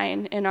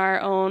shine in our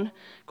own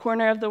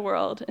corner of the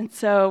world. And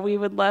so we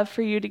would love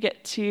for you to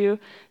get to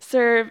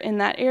serve in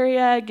that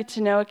area, get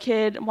to know a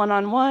kid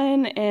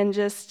one-on-one, and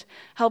just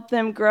help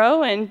them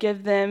grow and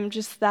give them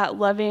just that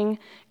loving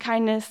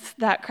kindness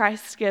that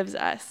Christ gives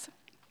us.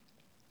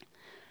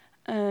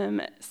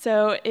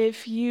 So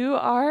if you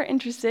are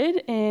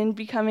interested in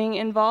becoming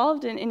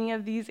involved in any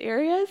of these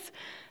areas,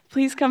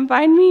 please come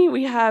find me.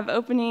 We have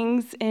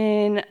openings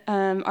in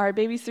our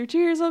babies through 2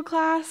 years old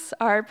class,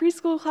 our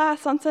preschool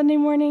class on Sunday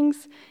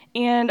mornings,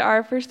 and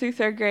our 1st through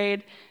 3rd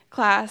grade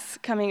class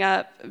coming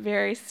up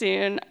very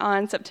soon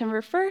on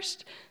September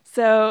 1st.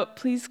 So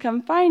please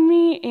come find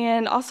me,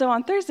 and also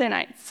on Thursday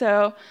nights.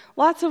 So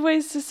lots of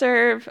ways to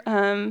serve.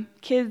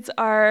 Kids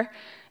are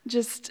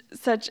just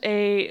such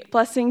a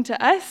blessing to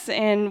us,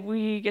 and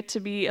we get to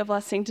be a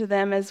blessing to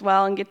them as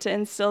well and get to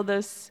instill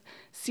those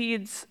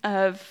seeds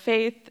of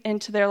faith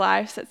into their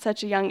lives at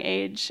such a young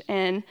age.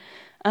 And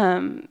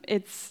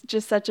it's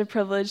just such a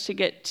privilege to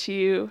get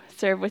to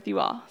serve with you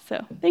all.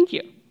 So thank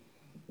you.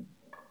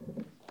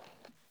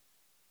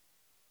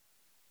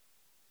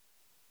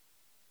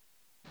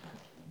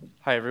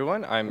 Hi,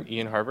 everyone. I'm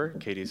Ian Harbor,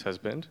 Katie's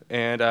husband,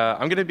 and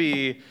I'm going to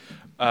be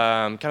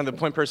kind of the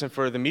point person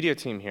for the media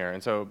team here.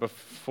 And so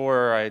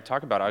before I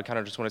talk about it, I kind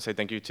of just want to say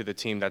thank you to the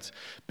team that's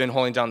been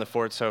holding down the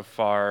fort so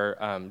far.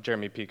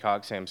 Jeremy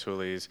Peacock, Sam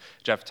Soolies,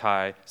 Jeff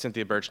Ty,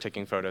 Cynthia Birch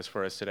taking photos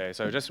for us today.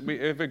 So we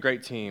have a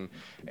great team.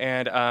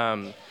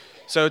 And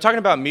so talking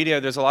about media,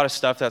 there's a lot of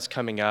stuff that's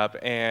coming up,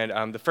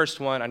 and the first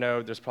one, I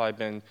know there's probably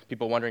been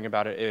people wondering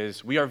about it,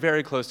 is we are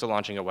very close to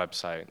launching a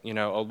website. You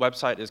know, a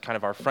website is kind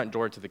of our front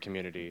door to the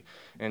community.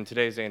 In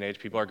today's day and age,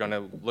 people are going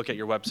to look at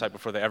your website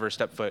before they ever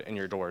step foot in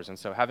your doors, and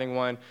so having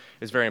one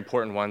is very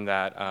important, one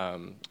that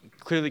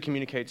clearly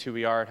communicates who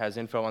we are, it has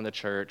info on the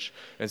church,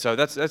 and so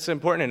that's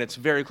important, and it's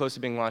very close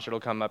to being launched. It'll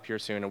come up here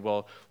soon, and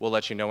we'll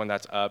let you know when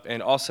that's up.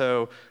 And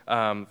also,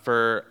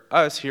 for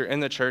us here in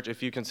the church,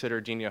 if you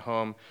consider Denia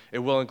home, it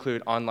will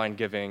include online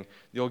giving.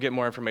 You'll get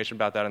more information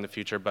about that in the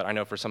future, but I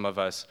know for some of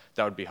us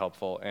that would be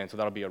helpful, and so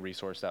that'll be a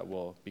resource that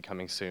will be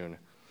coming soon.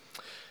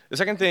 The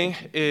second thing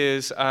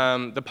is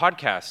the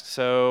podcast.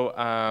 So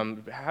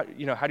how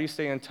do you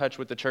stay in touch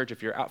with the church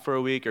if you're out for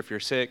a week or if you're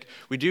sick?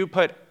 We do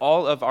put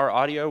all of our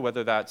audio,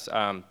 whether that's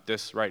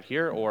this right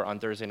here or on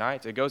Thursday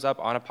nights, it goes up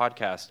on a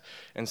podcast.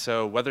 And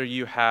so whether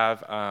you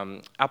have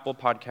Apple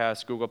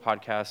Podcasts, Google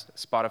Podcasts,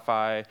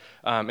 Spotify,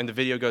 and the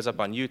video goes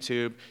up on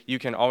YouTube, you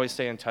can always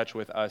stay in touch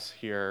with us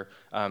here.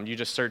 You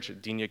just search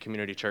Denia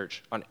Community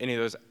Church on any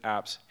of those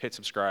apps, hit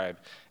subscribe,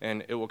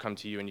 and it will come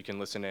to you and you can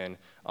listen in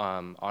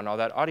on all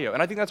that audio.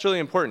 And I think that's really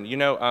important. You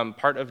know,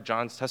 part of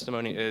John's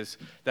testimony is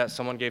that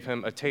someone gave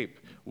him a tape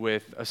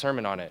with a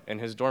sermon on it in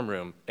his dorm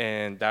room,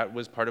 and that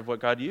was part of what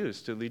God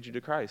used to lead you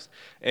to Christ.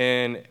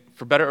 And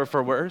for better or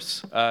for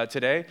worse,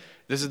 today,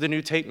 this is the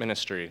new tape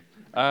ministry.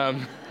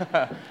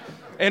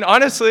 And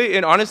honestly,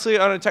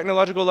 on a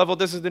technological level,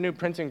 this is the new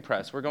printing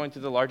press. We're going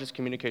through the largest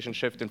communication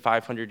shift in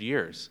 500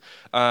 years.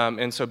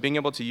 And so being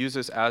able to use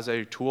this as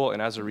a tool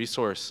and as a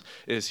resource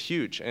is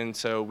huge. And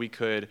so we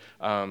could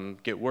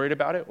get worried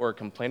about it or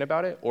complain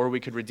about it, or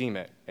we could redeem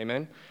it.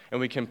 Amen? And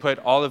we can put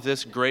all of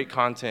this great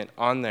content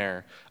on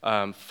there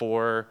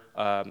for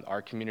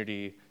our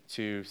community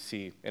to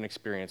see and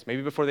experience,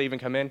 maybe before they even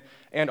come in.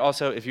 And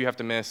also, if you have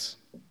to miss,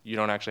 you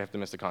don't actually have to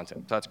miss the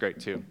content. So that's great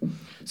too.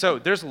 So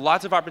there's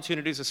lots of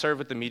opportunities to serve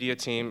with the media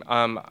team.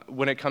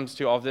 When it comes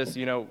to all of this,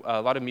 you know,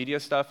 a lot of media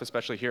stuff,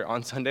 especially here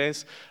on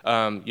Sundays,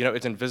 you know,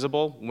 it's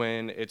invisible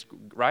when it's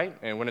right,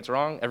 and when it's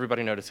wrong,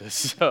 everybody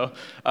notices. So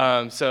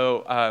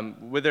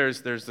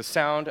there's the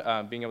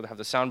sound, being able to have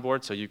the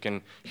soundboard so you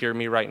can hear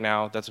me right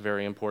now. That's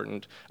very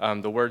important.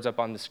 The words up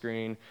on the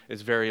screen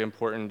is very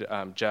important.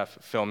 Jeff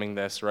filming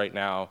this right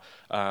now.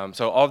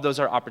 So all of those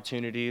are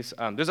opportunities.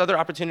 There's other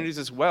opportunities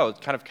as well,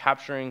 kind of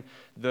capturing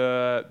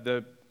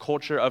the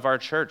culture of our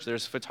church.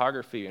 There's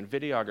photography and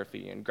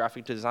videography and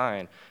graphic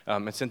design,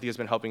 and Cynthia's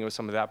been helping with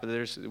some of that, but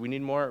we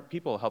need more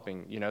people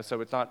helping, you know,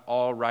 so it's not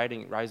all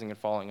rising and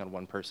falling on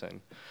one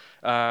person.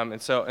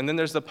 And then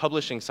there's the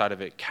publishing side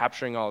of it,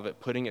 capturing all of it,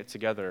 putting it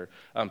together,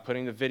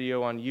 putting the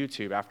video on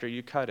YouTube after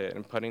you cut it,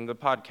 and putting the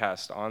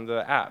podcast on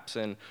the apps,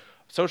 and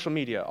social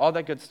media, all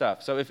that good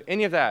stuff. So if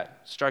any of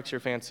that strikes your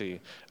fancy,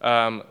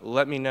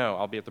 let me know.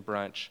 I'll be at the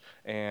brunch,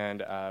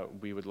 and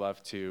we would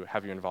love to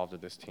have you involved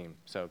with this team.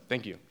 So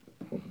thank you.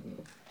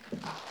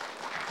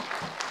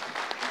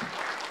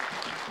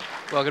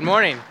 Well, good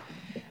morning.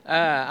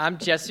 I'm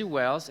Jesse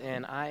Wells,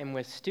 and I am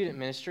with Student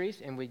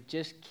Ministries, and we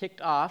just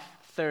kicked off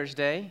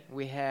Thursday.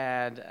 We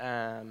had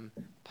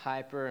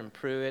Piper and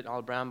Pruitt,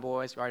 all the Brown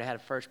boys. We already had a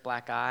first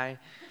black eye,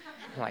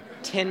 like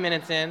 10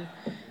 minutes in.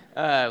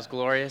 It was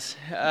glorious.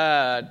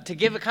 To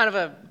give a kind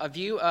of a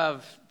view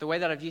of the way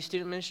that I view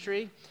student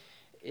ministry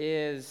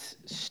is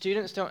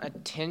students don't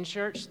attend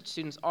church,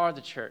 students are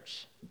the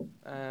church.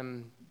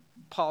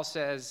 Paul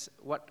says,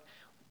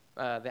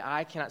 the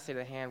eye cannot say to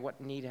the hand, what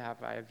need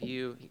have I of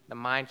you? The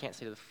mind can't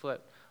say to the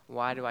foot,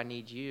 why do I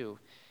need you?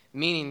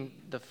 Meaning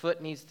the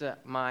foot needs the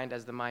mind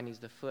as the mind needs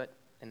the foot,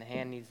 and the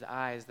hand needs the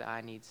eye as the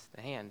eye needs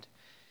the hand.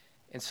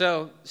 And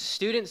so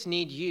students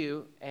need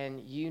you, and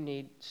you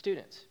need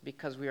students,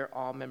 because we are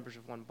all members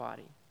of one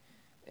body.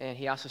 And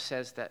he also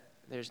says that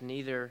there's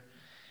neither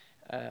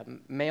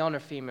male nor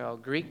female,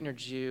 Greek nor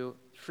Jew,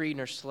 free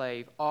nor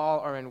slave, all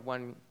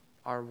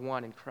are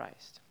one in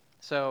Christ.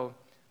 So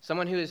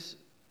someone who is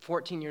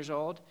 14 years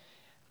old,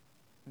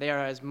 they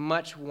are as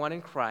much one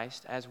in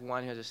Christ as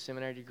one who has a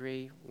seminary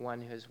degree,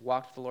 one who has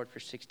walked with the Lord for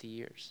 60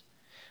 years.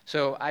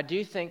 So I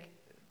do think,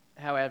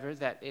 however,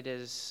 that it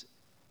is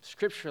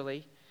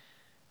scripturally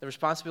the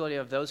responsibility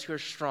of those who are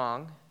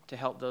strong to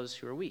help those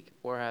who are weak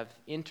or have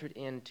entered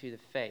into the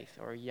faith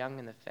or are young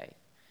in the faith.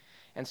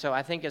 And so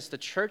I think it's the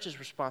church's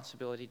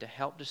responsibility to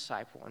help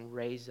disciple and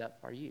raise up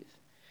our youth.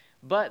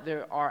 But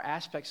there are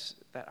aspects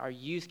that our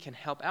youth can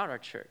help out our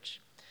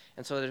church.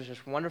 And so there's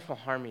this wonderful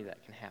harmony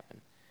that can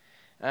happen.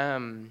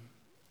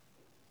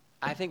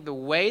 I think the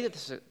way that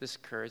this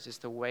occurs is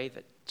the way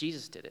that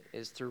Jesus did it,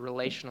 is through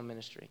relational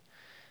ministry.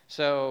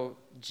 So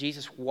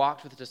Jesus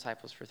walked with the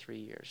disciples for 3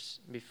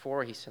 years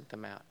before he sent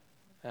them out.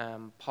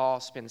 Paul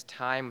spends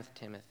time with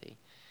Timothy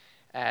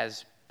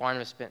as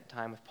Barnabas spent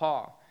time with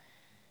Paul.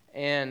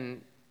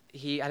 And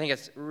I think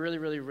it's really,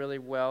 really, really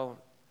well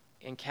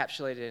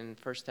encapsulated in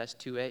 1 Thess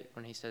 2:8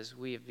 when he says,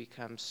 we have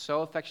become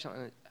so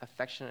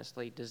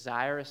affectionately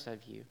desirous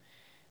of you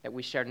that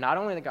we share not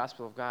only the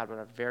gospel of God, but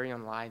our very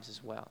own lives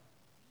as well.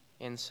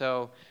 And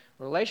so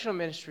relational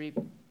ministry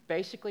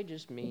basically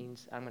just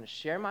means I'm going to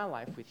share my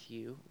life with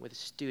you, with a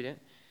student,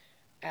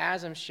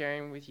 as I'm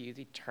sharing with you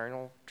the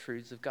eternal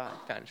truths of God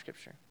found in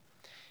Scripture.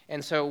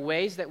 And so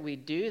ways that we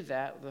do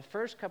that, the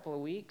first couple of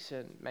weeks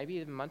and maybe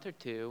a month or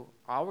two,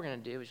 all we're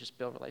going to do is just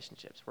build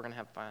relationships. We're going to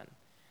have fun.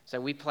 So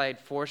we played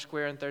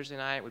Foursquare on Thursday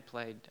night. We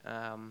played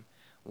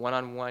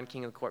one-on-one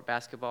King of the Court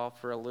basketball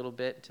for a little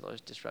bit until it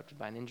was disrupted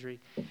by an injury.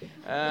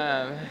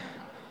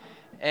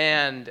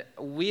 And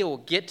we will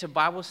get to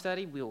Bible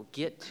study. We will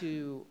get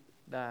to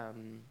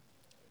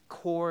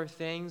core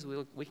things.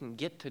 We can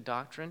get to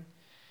doctrine.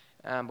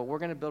 But we're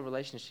going to build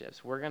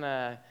relationships. We're going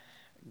to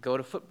go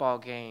to football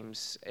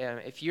games.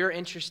 If you're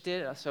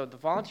interested, so the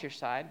volunteer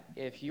side,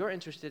 if you're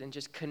interested in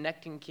just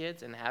connecting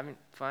kids and having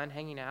fun,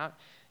 hanging out,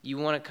 you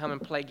want to come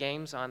and play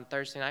games on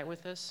Thursday night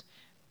with us,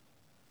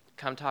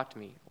 come talk to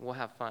me. We'll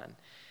have fun.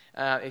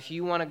 If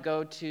you want to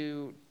go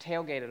to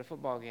tailgate at a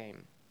football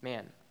game,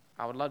 man,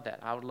 I would love that.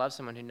 I would love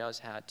someone who knows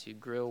how to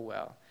grill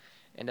well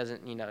and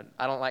doesn't,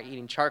 I don't like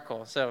eating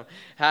charcoal. So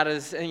how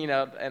does,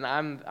 and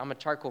I'm a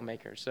charcoal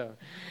maker. So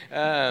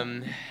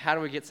how do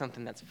we get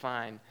something that's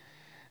fine?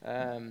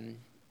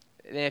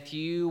 If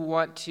you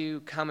want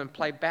to come and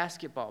play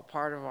basketball,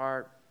 part of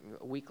our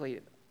weekly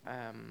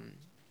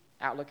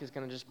outlook is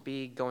going to just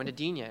be going to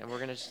Dina, and we're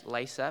going to just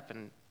lace up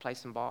and play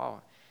some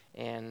ball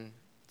and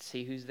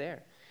see who's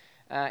there.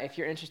 If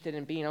you're interested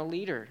in being a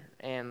leader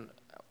and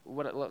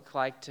what it looks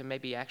like to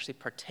maybe actually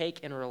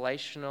partake in a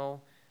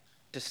relational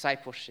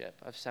discipleship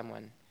of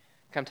someone,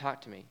 come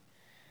talk to me.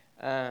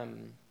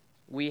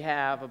 We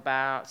have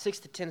about 6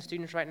 to 10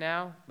 students right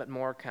now, but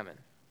more are coming.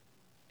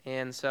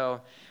 And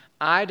so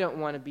I don't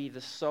want to be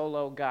the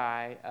solo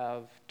guy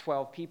of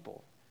 12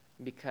 people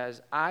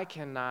because I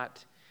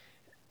cannot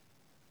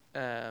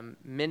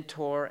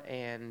mentor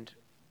and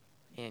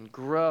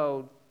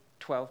grow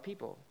 12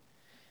 people.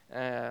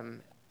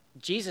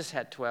 Jesus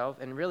had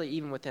 12, and really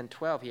even within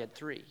 12, he had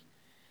 3.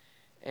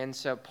 And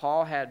so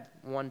Paul had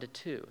 1 to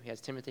 2. He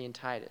has Timothy and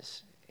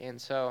Titus. And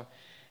so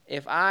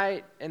if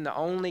I am the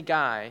only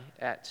guy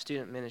at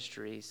student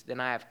ministries, then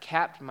I have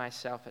capped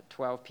myself at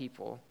 12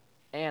 people,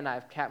 and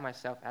I've capped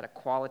myself at a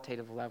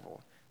qualitative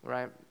level,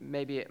 right?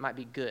 Maybe it might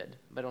be good,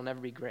 but it'll never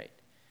be great.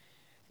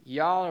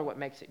 Y'all are what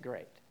makes it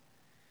great.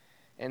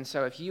 And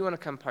so if you want to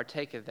come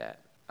partake of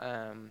that,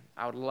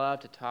 I would love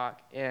to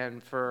talk.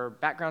 And for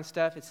background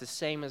stuff, it's the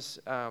same as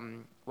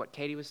what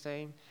Katie was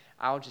saying.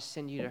 I'll just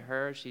send you to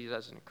her. She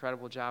does an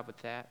incredible job with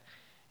that.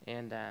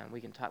 And we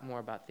can talk more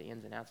about the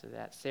ins and outs of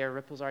that. Sarah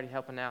Ripple's already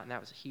helping out, and that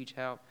was a huge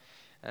help.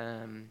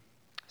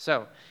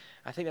 So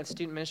I think that's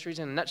student ministries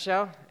in a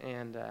nutshell,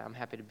 and I'm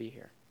happy to be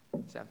here.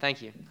 So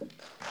thank you.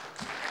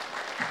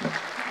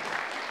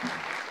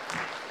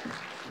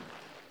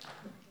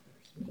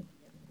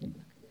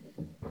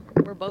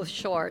 We're both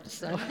short,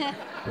 so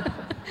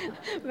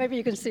maybe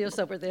you can see us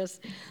over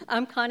this.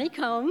 I'm Connie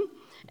Combe,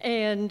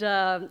 and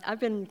I've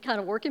been kind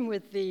of working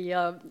with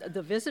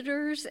the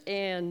visitors,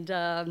 and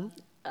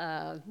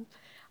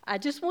I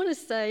just want to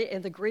say,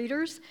 and the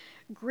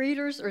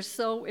greeters are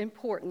so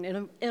important.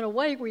 In a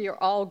way, we are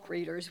all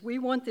greeters. We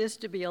want this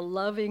to be a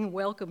loving,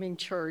 welcoming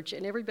church,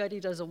 and everybody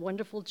does a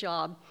wonderful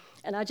job.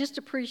 And I just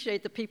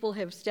appreciate the people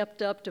who have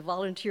stepped up to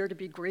volunteer to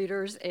be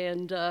greeters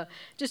and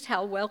just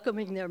how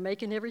welcoming they're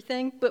making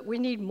everything. But we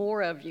need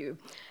more of you.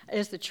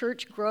 As the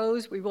church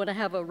grows, we want to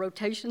have a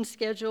rotation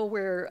schedule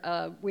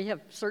where we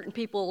have certain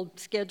people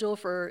scheduled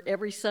for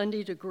every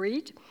Sunday to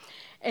greet.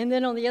 And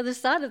then on the other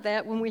side of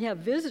that, when we have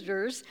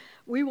visitors,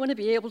 we want to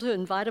be able to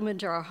invite them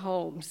into our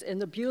homes.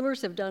 And the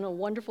Buellers have done a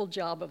wonderful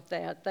job of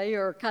that. They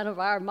are kind of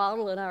our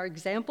model and our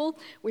example.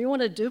 We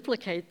want to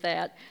duplicate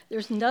that.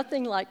 There's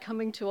nothing like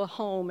coming to a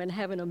home and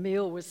having a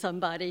meal with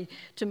somebody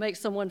to make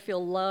someone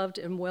feel loved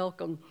and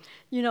welcome.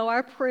 You know,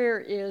 our prayer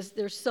is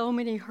there's so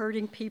many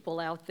hurting people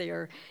out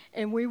there,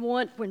 and we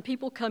want, when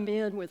people come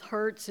in with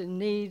hurts and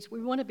needs,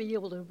 we want to be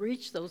able to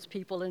reach those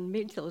people and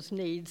meet those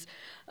needs.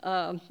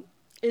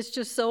 It's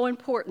just so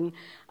important.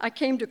 I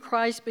came to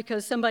Christ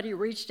because somebody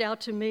reached out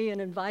to me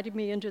and invited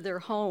me into their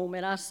home,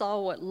 and I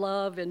saw what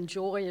love and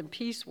joy and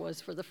peace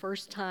was for the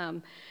first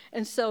time.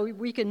 And so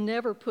we can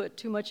never put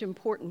too much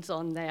importance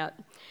on that.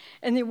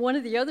 And then one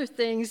of the other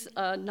things,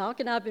 Knock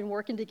and I have been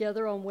working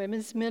together on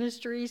women's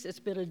ministries. It's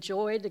been a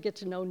joy to get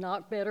to know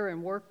Knock better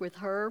and work with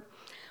her.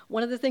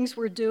 One of the things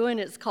we're doing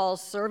is called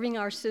Serving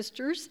Our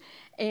Sisters,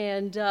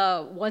 and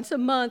once a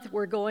month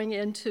we're going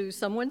into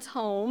someone's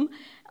home.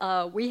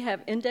 We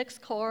have index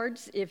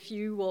cards. If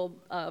you will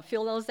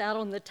fill those out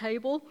on the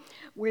table,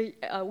 we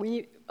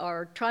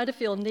are trying to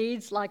fill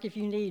needs like if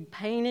you need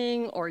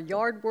painting or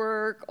yard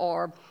work,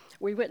 or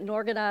we went and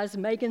organized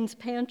Megan's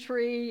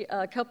Pantry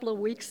a couple of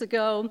weeks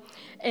ago,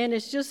 and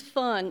it's just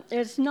fun.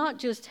 It's not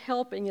just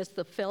helping, it's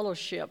the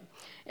fellowship.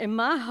 And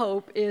my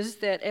hope is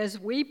that as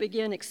we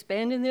begin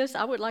expanding this,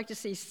 I would like to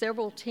see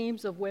several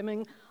teams of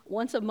women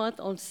once a month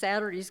on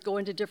Saturdays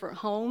going to different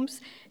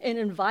homes and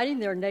inviting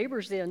their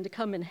neighbors in to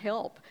come and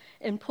help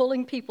and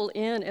pulling people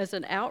in as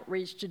an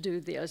outreach to do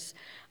this.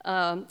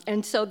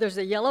 And so there's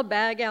a yellow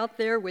bag out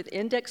there with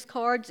index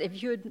cards.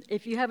 If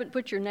you haven't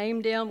put your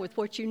name down with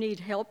what you need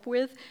help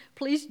with,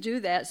 please do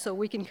that so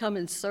we can come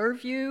and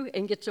serve you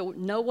and get to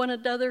know one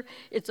another.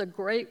 It's a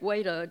great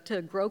way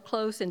to grow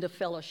close and to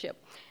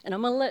fellowship. And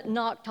I'm going to let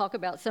Knock talk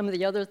about some of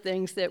the other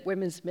things that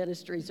women's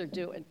ministries are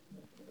doing.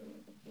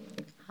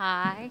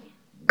 Hi.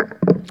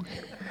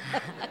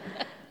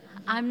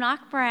 I'm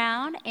Knock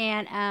Brown,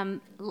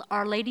 and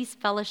our Ladies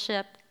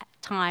Fellowship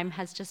time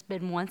has just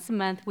been once a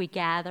month. We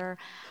gather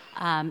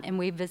and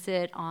we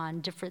visit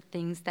on different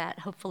things that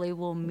hopefully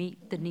will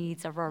meet the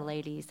needs of our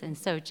ladies. And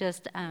so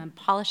just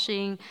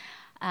polishing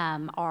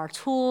our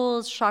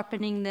tools,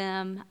 sharpening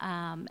them,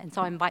 and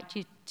so I invite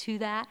you to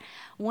that.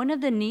 One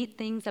of the neat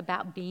things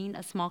about being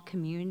a small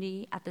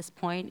community at this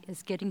point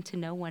is getting to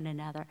know one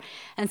another.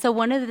 And so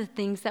one of the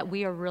things that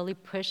we are really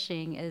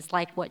pushing is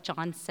like what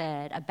John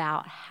said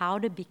about how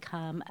to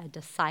become a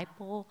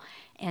disciple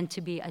and to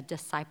be a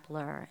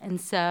discipler.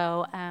 And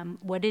so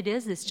what it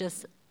is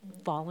just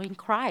following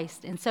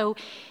Christ. And so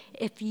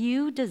if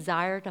you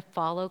desire to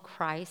follow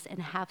Christ and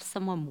have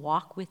someone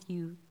walk with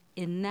you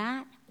in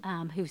that,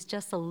 who's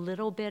just a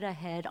little bit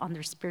ahead on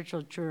their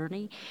spiritual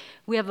journey.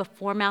 We have a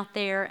form out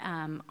there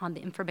on the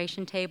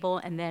information table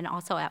and then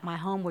also at my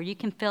home where you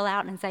can fill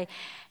out and say,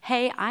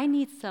 hey, I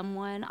need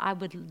someone, I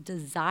would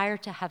desire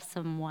to have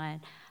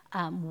someone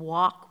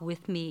walk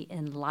with me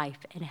in life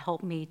and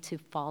help me to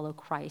follow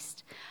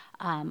Christ.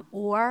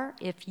 Or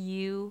if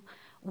you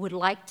would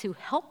like to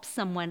help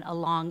someone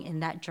along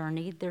in that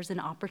journey, there's an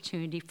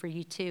opportunity for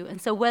you too.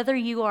 And so whether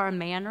you are a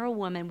man or a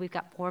woman, we've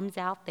got forms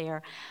out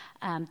there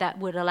that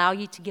would allow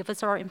you to give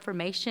us our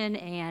information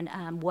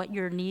and what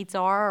your needs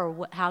are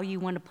or how you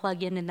want to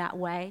plug in that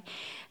way.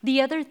 The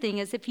other thing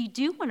is if you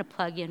do want to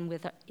plug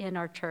in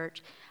our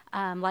church,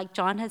 like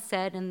John has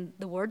said and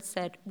the Word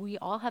said, we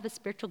all have a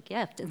spiritual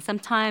gift. And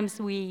sometimes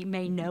we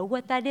may know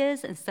what that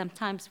is, and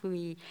sometimes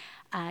we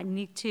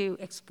need to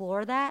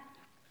explore that.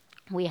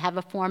 We have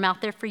a form out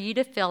there for you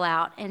to fill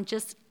out and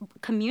just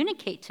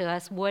communicate to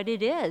us what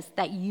it is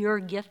that your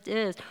gift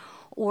is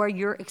or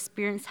your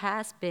experience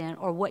has been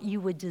or what you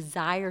would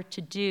desire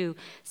to do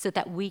so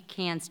that we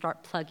can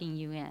start plugging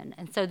you in.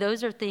 And so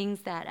those are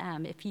things that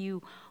if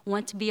you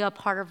want to be a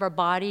part of our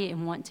body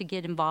and want to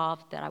get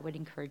involved, that I would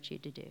encourage you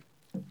to do.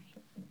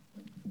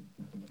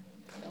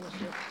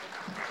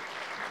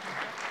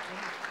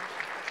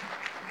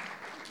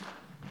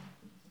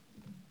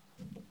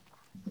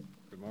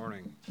 Good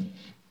morning.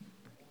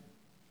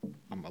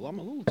 I'm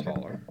a little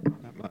taller,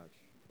 not much.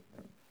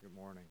 Good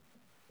morning.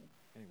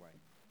 Anyway,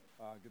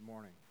 good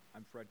morning.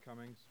 I'm Fred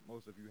Cummings.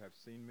 Most of you have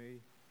seen me.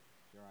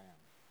 Here I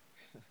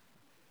am.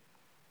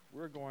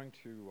 We're going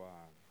to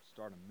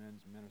start a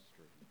men's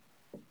ministry,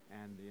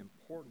 and the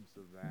importance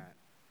of that,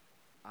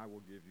 I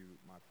will give you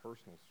my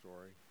personal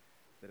story,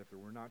 that if there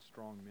were not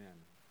strong men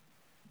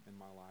in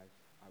my life,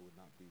 I would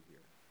not be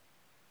here.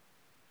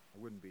 I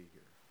wouldn't be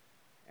here.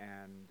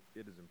 And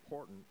it is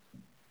important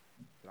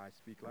that I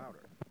speak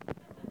louder.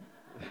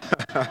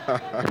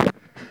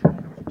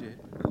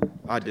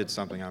 I did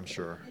something, I'm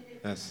sure.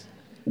 Yes.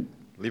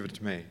 Leave it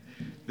to me.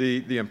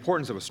 The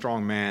importance of a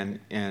strong man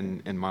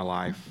in my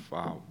life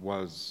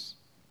was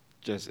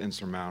just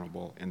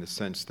insurmountable in the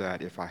sense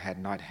that if I had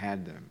not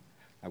had them,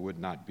 I would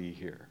not be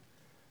here.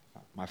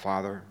 My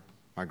father,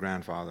 my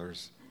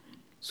grandfathers,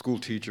 school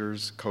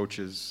teachers,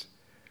 coaches,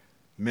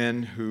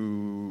 men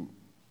who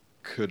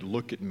could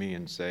look at me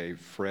and say,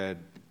 Fred,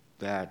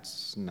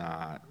 that's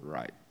not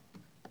right.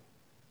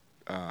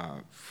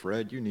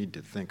 Fred, you need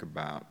to think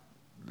about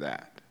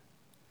that?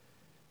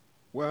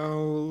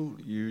 Well,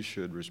 you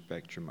should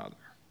respect your mother.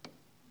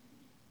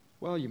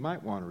 Well, you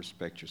might want to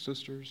respect your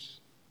sisters.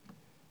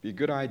 Be a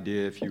good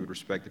idea if you would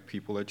respect the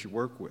people that you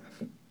work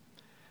with.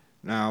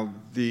 Now,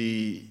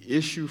 the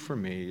issue for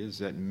me is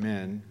that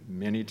men,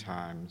 many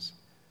times,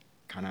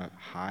 kind of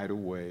hide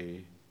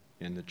away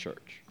in the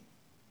church.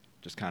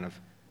 Just kind of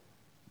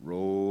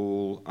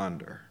roll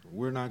under.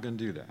 We're not going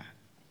to do that.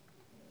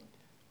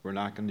 We're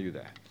not going to do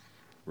that.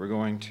 We're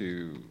going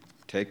to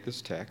take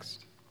this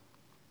text,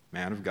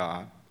 man of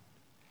God,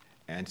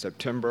 and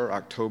September,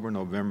 October,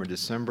 November,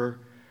 December,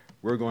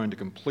 we're going to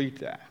complete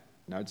that.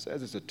 Now, it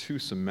says it's a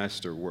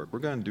 2-semester work. We're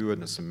going to do it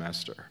in a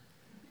semester.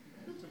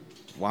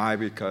 Why?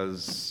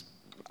 Because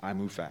I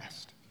move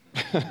fast.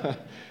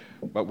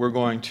 But we're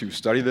going to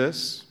study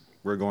this,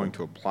 we're going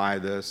to apply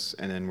this,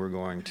 and then we're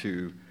going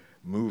to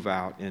move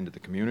out into the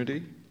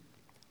community.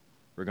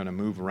 We're going to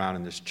move around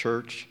in this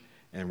church,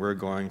 and we're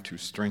going to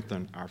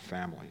strengthen our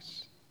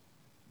families.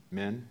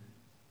 Men,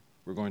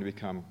 we're going to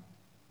become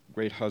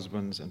great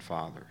husbands and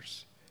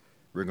fathers.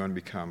 We're going to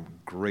become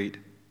great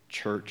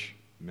church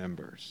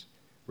members.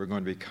 We're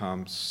going to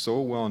become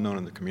so well known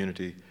in the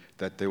community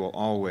that they will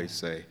always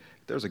say,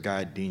 there's a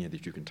guy at Dina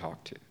that you can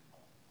talk to.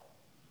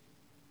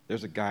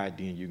 There's a guy at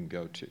Dina you can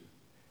go to.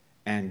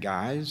 And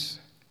guys,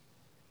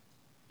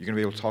 you're going to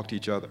be able to talk to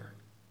each other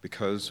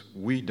because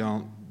we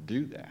don't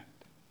do that.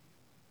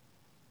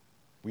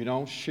 We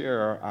don't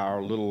share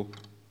our little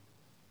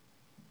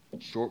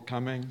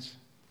shortcomings.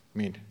 I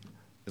mean,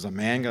 is a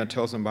man going to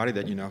tell somebody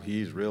that,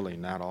 he's really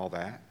not all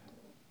that?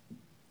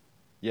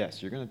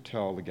 Yes, you're going to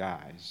tell the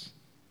guys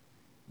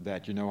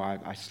that,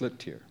 I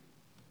slipped here.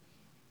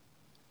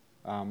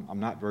 I'm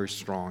not very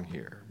strong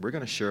here. We're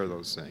going to share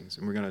those things,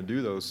 and we're going to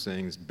do those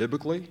things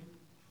biblically.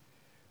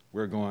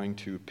 We're going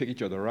to pick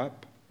each other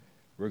up.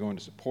 We're going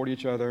to support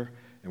each other,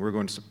 and we're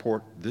going to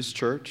support this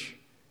church,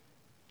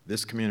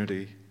 this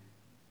community,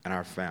 and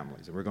our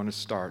families. And we're going to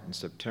start in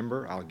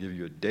September. I'll give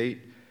you a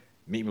date.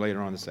 Meet me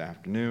later on this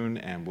afternoon,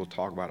 and we'll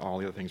talk about all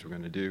the other things we're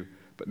going to do.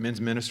 But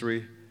men's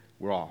ministry,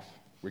 we're off.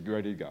 We're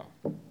ready to go.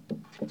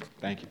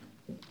 Thank you.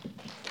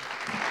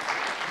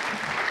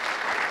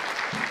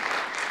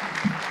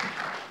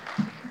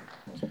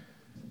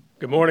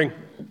 Good morning.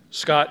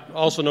 Scott,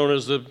 also known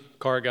as the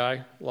car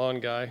guy,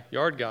 lawn guy,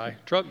 yard guy,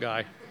 truck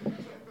guy,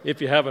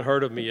 if you haven't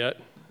heard of me yet.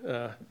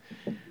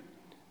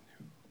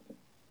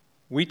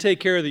 We take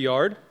care of the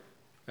yard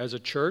as a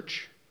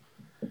church,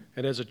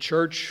 and as a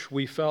church,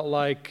 we felt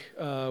like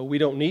we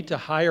don't need to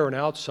hire an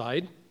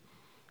outside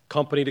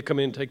company to come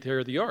in and take care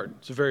of the yard.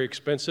 It's very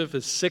expensive.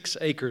 It's 6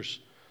 acres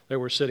that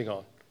we're sitting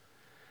on.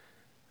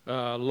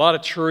 A lot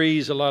of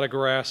trees, a lot of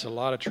grass, a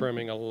lot of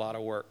trimming, a lot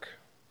of work.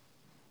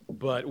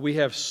 But we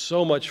have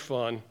so much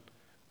fun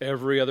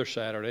every other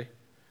Saturday,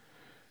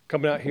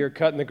 coming out here,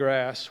 cutting the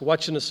grass,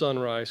 watching the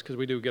sunrise, because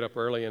we do get up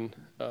early and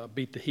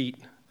beat the heat.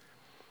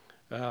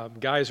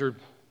 Guys are,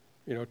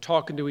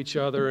 talking to each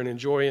other and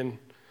enjoying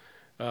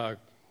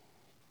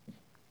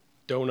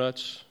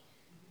donuts,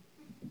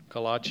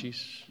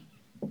 kolaches,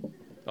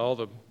 all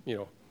the,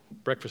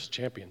 breakfast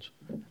champions.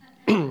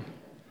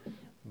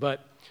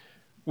 But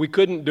we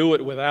couldn't do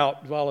it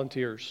without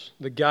volunteers.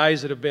 The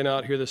guys that have been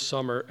out here this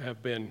summer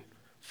have been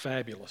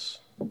fabulous,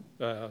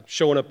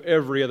 showing up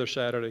every other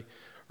Saturday,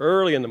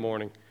 early in the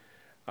morning.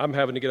 I'm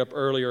having to get up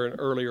earlier and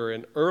earlier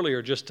and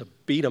earlier just to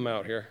beat them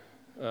out here.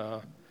 I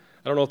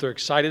don't know if they're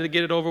excited to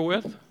get it over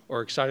with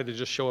or excited to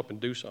just show up and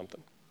do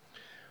something.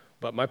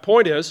 But my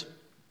point is,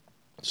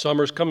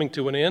 summer's coming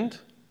to an end.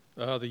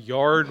 The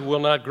yard will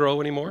not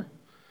grow anymore,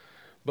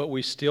 but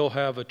we still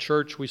have a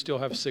church, we still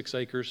have 6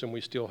 acres, and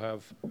we still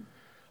have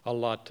a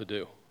lot to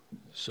do.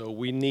 So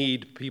we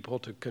need people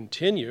to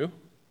continue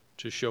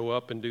to show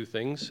up and do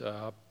things,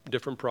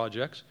 different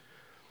projects.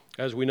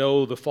 As we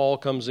know, the fall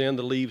comes in,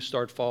 the leaves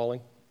start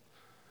falling,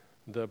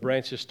 the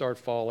branches start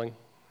falling.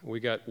 We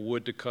got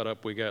wood to cut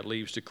up, we got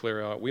leaves to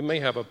clear out. We may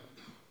have a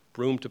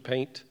room to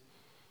paint,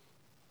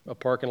 a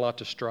parking lot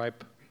to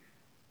stripe.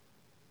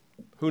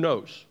 Who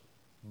knows?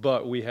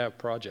 But we have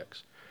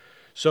projects.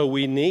 So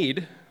we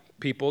need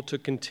people to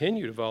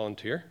continue to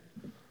volunteer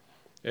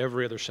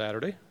every other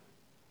Saturday.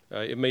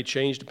 It may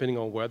change depending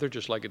on weather,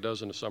 just like it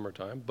does in the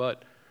summertime,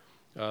 but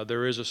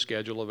there is a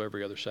schedule of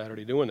every other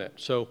Saturday doing that.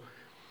 So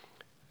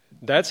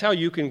that's how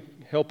you can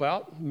help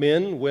out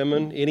men,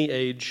 women, any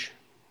age,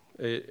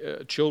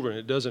 children.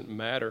 It doesn't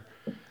matter.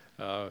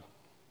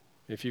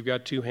 If you've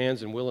got 2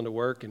 hands and willing to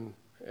work and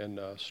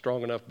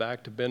strong enough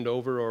back to bend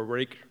over or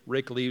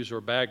rake leaves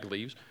or bag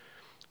leaves, it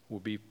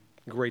would be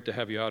great to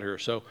have you out here.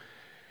 So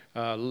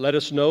let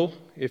us know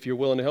if you're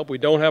willing to help. We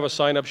don't have a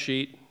sign-up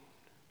sheet.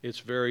 It's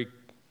very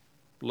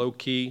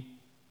low-key.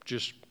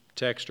 Just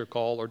text or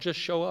call or just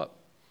show up.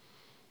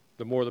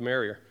 The more the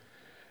merrier.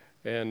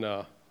 And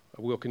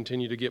we'll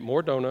continue to get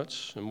more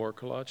donuts and more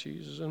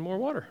kolaches and more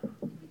water.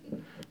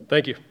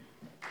 Thank you.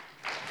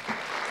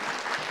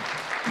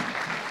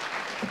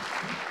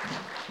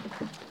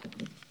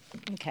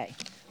 Okay.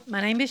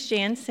 My name is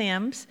Jan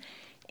Sims,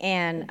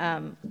 and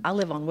I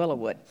live on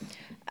Willowwood.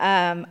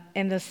 And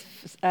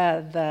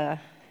the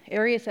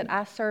areas that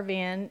I serve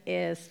in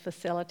is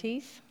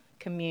facilities,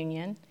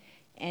 communion,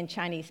 and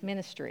Chinese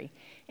ministry.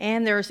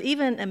 And there's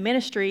even a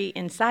ministry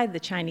inside the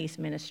Chinese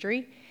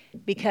ministry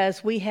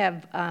because we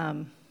have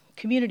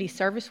community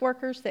service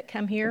workers that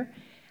come here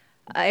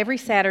every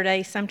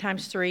Saturday,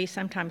 sometimes 3,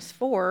 sometimes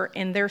 4,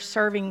 and they're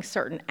serving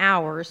certain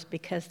hours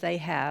because they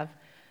have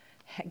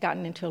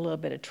gotten into a little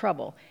bit of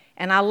trouble.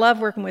 And I love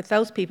working with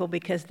those people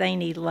because they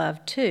need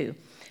love too.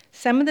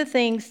 Some of the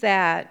things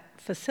that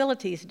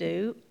facilities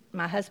do,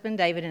 my husband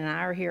David and I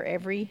are here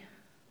every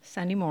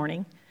Sunday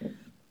morning,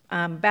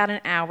 about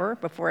an hour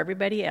before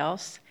everybody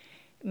else,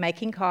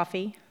 making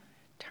coffee,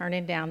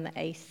 turning down the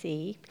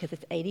AC because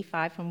it's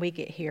 85 when we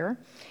get here.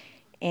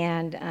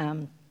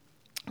 And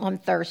on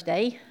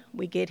Thursday,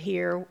 we get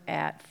here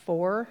at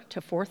 4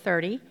 to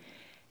 4:30.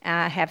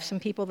 I have some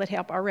people that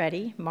help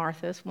already.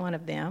 Martha's one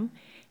of them.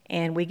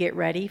 And we get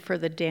ready for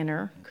the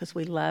dinner because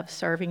we love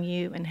serving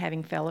you and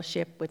having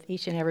fellowship with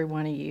each and every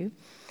one of you.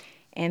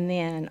 And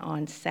then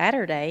on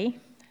Saturday,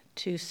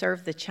 to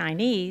serve the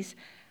Chinese,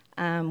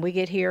 we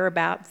get here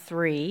about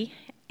 3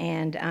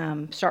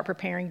 and start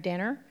preparing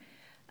dinner,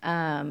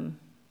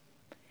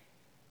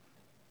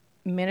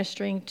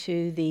 ministering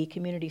to the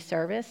community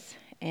service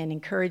and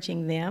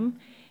encouraging them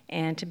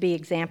and to be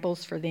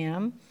examples for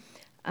them.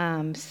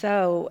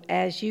 So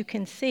as you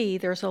can see,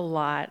 there's a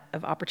lot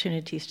of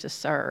opportunities to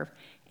serve.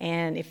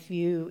 And if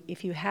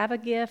you have a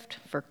gift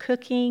for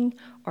cooking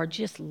or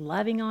just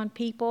loving on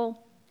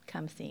people,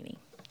 come see me.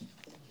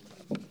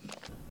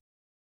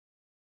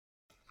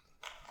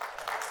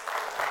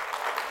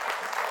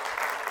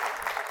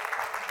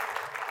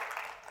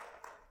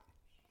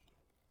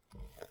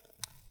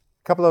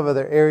 A couple of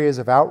other areas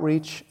of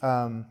outreach.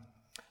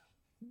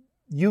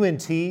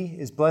 UNT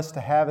is blessed to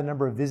have a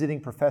number of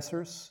visiting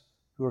professors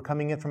who are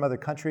coming in from other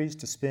countries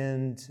to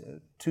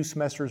spend 2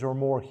 semesters or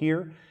more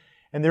here,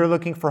 and they're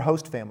looking for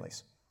host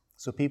families.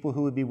 So people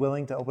who would be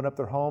willing to open up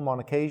their home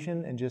on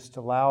occasion and just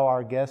allow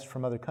our guests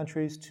from other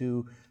countries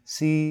to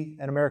see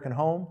an American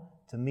home,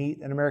 to meet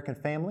an American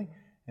family,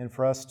 and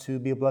for us to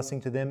be a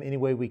blessing to them any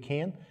way we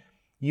can.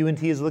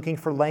 UNT is looking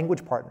for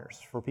language partners,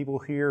 for people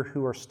here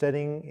who are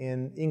studying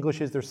in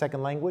English as their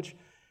second language.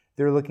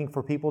 They're looking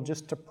for people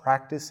just to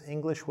practice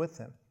English with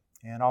them.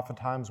 And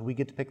oftentimes we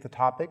get to pick the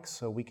topics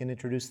so we can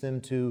introduce them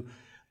to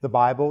the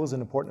Bible as an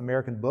important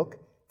American book,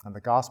 and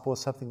the gospel is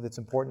something that's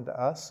important to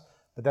us,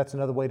 but that's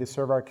another way to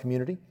serve our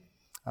community.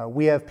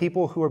 We have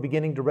people who are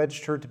beginning to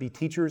register to be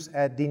teachers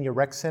at Denia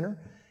Rec Center.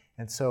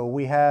 And so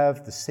we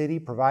have the city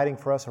providing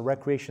for us a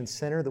recreation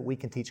center that we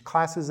can teach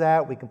classes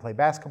at, we can play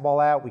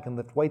basketball at, we can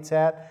lift weights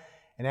at.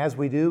 And as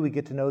we do, we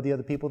get to know the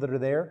other people that are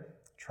there,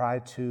 try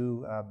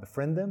to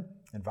befriend them,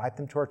 invite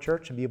them to our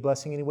church, and be a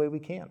blessing any way we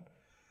can.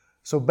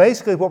 So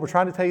basically what we're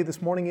trying to tell you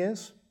this morning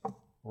is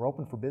we're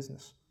open for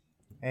business.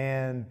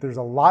 And there's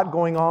a lot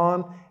going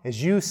on.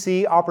 As you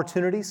see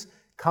opportunities,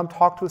 come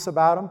talk to us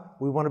about them.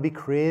 We want to be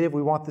creative.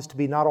 We want this to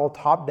be not all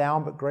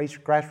top-down, but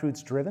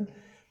grassroots driven.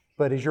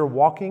 But as you're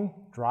walking,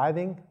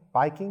 driving,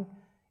 biking,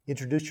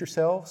 introduce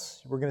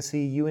yourselves. We're going to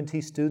see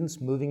UNT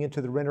students moving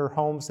into the renter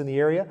homes in the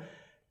area.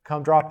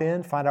 Come drop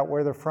in, find out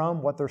where they're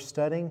from, what they're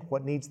studying,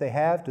 what needs they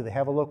have. Do they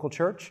have a local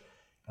church?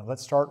 And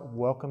let's start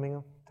welcoming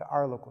them to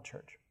our local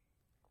church.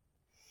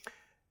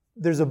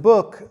 There's a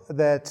book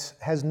that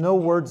has no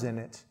words in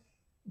it,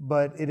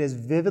 but it has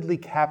vividly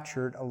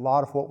captured a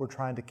lot of what we're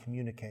trying to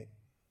communicate.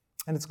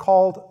 And it's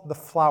called The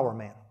Flower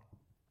Man.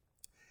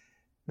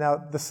 Now,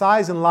 the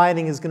size and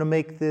lighting is going to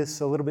make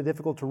this a little bit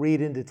difficult to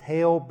read in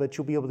detail, but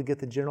you'll be able to get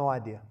the general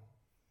idea.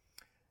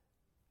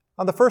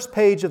 On the first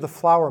page of The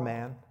Flower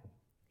Man,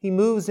 he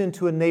moves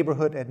into a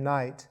neighborhood at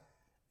night,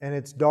 and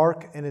it's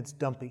dark and it's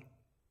dumpy.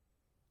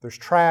 There's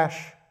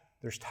trash,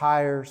 there's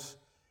tires,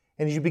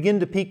 and as you begin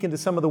to peek into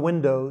some of the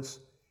windows,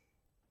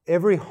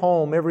 every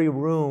home, every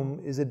room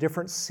is a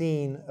different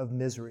scene of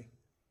misery.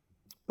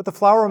 But the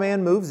Flower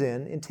Man moves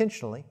in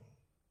intentionally,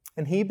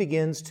 and he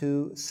begins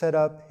to set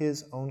up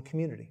his own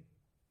community.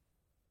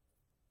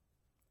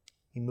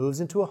 He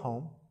moves into a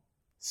home,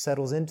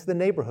 settles into the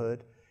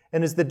neighborhood,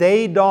 and as the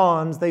day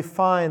dawns, they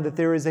find that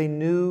there is a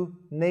new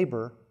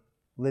neighbor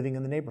living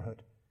in the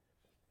neighborhood.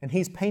 And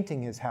he's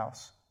painting his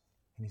house,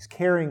 and he's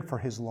caring for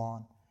his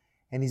lawn,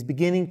 and he's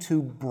beginning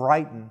to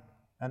brighten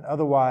an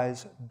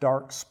otherwise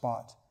dark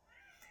spot.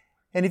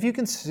 And if you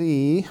can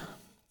see,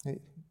 the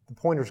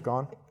pointer's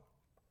gone,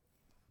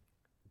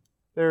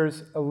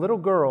 there's a little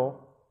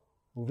girl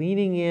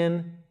leaning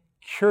in,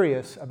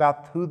 curious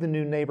about who the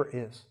new neighbor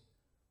is.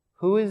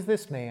 Who is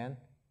this man,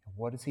 and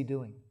what is he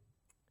doing?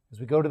 As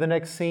we go to the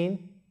next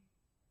scene,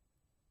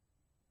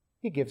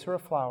 he gives her a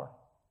flower.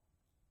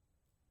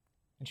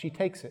 And she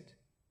takes it,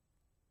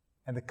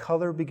 and the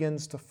color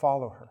begins to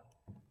follow her.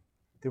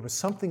 There was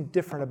something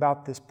different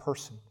about this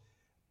person.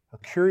 A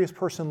curious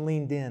person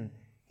leaned in.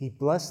 He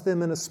blessed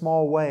them in a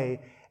small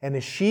way, and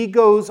as she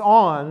goes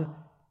on,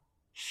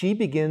 she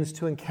begins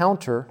to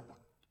encounter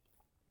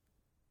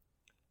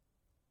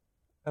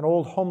an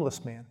old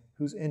homeless man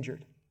who's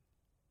injured.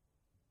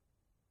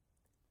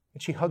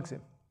 And she hugs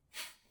him.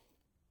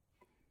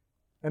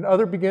 And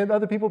other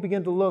people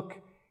begin to look.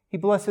 He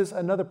blesses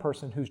another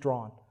person who's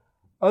drawn.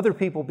 Other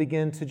people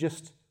begin to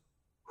just,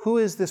 who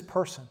is this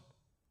person?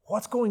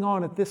 What's going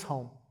on at this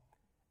home?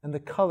 And the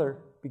color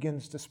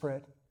begins to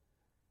spread.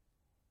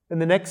 In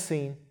the next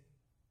scene,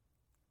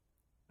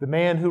 the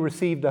man who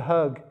received a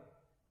hug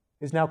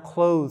is now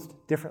clothed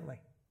differently,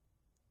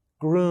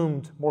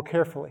 groomed more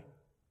carefully.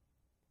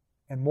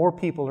 And more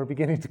people are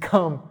beginning to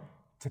come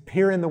to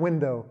peer in the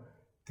window,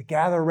 to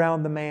gather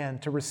around the man,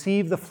 to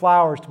receive the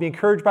flowers, to be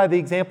encouraged by the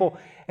example.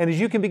 And as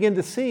you can begin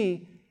to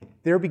see,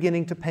 they're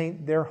beginning to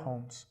paint their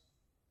homes.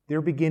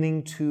 They're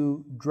beginning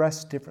to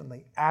dress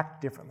differently,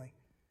 act differently.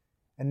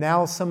 And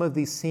now some of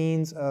these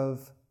scenes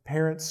of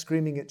parents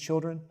screaming at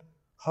children,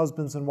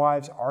 husbands and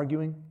wives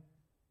arguing,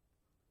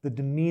 the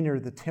demeanor,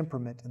 the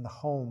temperament in the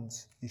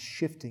homes is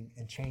shifting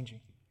and changing.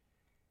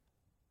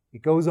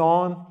 It goes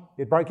on.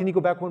 Can you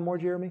go back one more,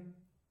 Jeremy?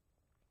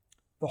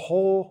 The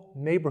whole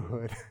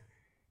neighborhood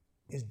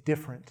is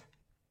different,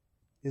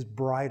 is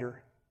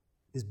brighter,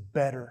 is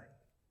better,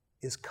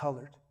 is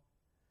colored.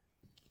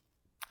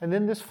 And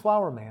then this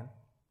flower man,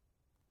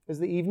 as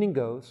the evening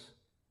goes,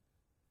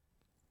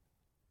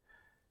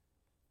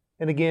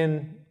 and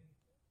again,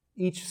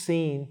 each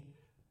scene,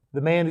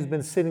 the man who's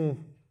been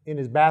sitting in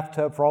his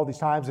bathtub for all these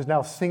times is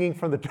now singing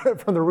from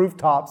the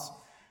rooftops,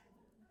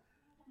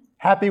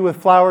 happy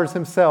with flowers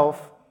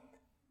himself.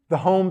 The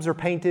homes are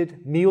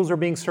painted, meals are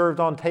being served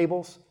on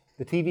tables.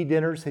 The TV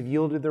dinners have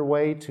yielded their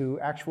way to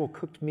actual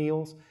cooked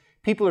meals.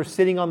 People are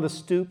sitting on the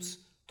stoops,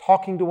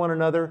 talking to one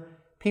another.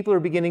 People are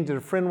beginning to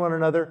befriend one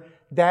another.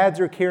 Dads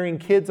are carrying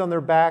kids on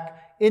their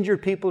back.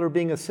 Injured people are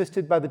being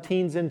assisted by the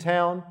teens in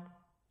town.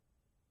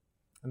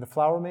 And the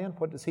flower man,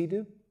 what does he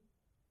do?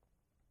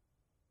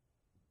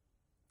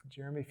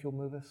 Jeremy, if you'll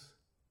move us.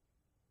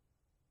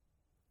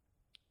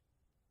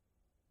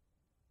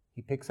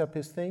 He picks up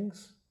his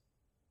things.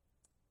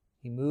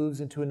 He moves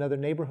into another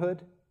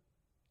neighborhood.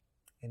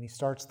 And he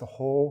starts the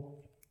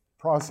whole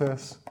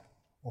process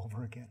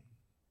over again.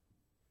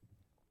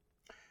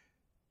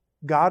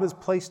 God has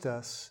placed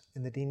us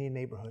in the Denia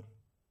neighborhood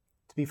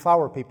to be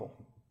flower people.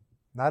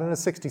 Not in a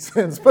 60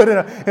 sense, but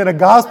in a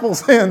gospel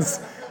sense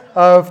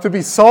of to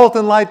be salt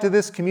and light to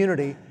this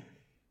community,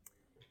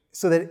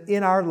 so that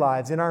in our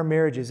lives, in our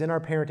marriages, in our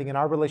parenting, in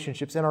our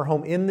relationships, in our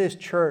home, in this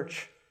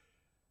church,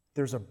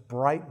 there's a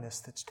brightness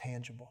that's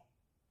tangible.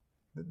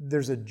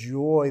 There's a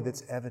joy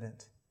that's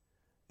evident.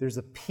 There's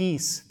a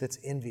peace that's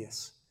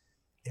envious.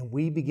 And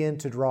we begin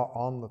to draw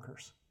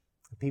onlookers,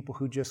 the people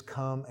who just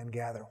come and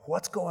gather.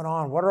 What's going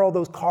on? What are all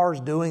those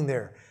cars doing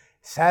there?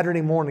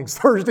 Saturday mornings,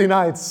 Thursday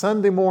nights,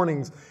 Sunday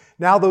mornings.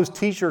 Now those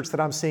t-shirts that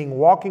I'm seeing,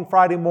 walking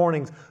Friday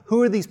mornings.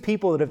 Who are these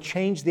people that have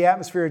changed the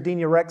atmosphere at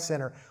Denia Rec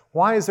Center?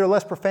 Why is there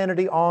less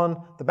profanity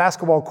on the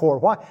basketball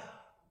court? Why?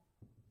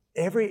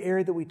 Every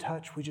area that we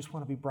touch, we just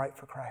want to be bright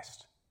for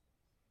Christ.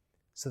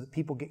 So that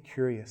people get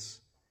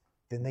curious.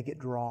 Then they get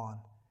drawn.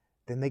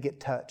 Then they get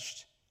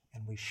touched.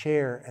 And we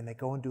share and they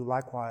go and do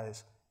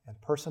likewise. And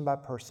person by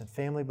person,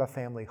 family by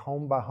family,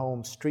 home by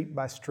home, street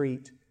by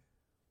street,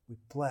 we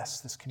bless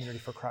this community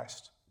for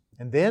Christ.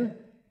 And then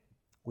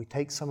we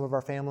take some of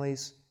our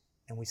families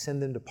and we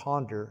send them to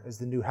Ponder as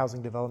the new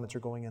housing developments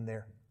are going in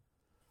there.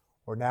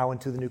 Or now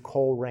into the new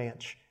Cole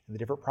Ranch and the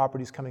different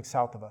properties coming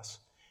south of us.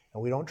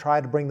 And we don't try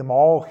to bring them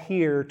all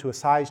here to a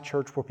size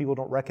church where people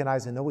don't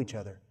recognize and know each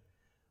other,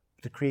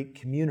 but to create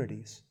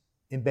communities,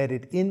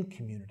 embedded in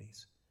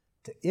communities,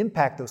 to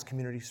impact those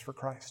communities for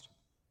Christ.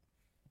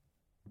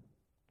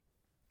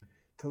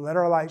 To let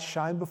our light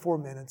shine before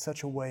men in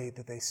such a way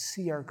that they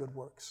see our good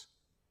works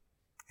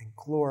and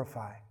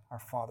glorify our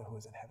Father who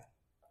is in heaven.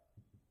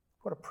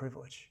 What a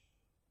privilege.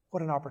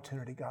 What an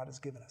opportunity God has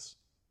given us.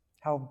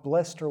 How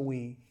blessed are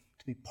we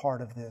to be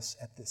part of this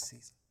at this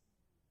season.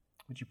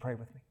 Would you pray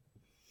with me?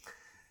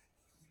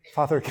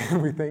 Father,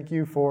 again, we thank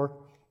you for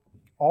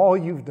all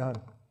you've done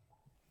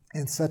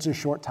in such a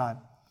short time.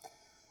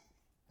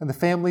 And the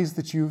families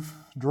that you've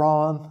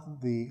drawn,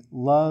 the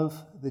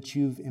love that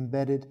you've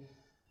embedded,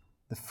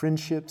 the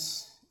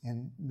friendships,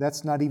 and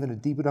that's not even a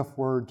deep enough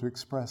word to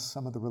express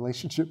some of the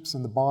relationships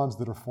and the bonds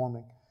that are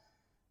forming.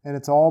 And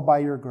it's all by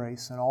your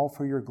grace and all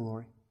for your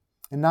glory.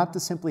 And not to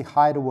simply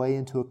hide away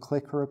into a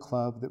clique or a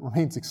club that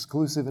remains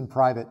exclusive and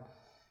private,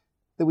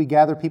 that we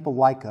gather people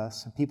like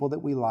us and people that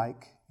we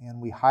like,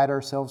 and we hide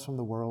ourselves from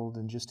the world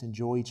and just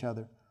enjoy each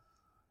other.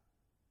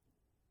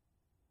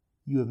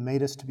 You have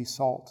made us to be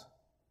salt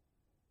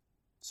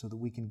so that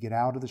we can get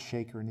out of the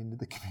shaker and into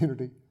the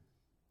community.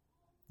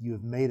 You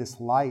have made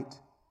us light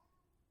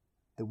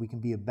that we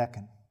can be a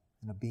beacon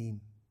and a beam.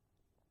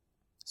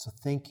 So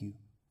thank you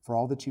for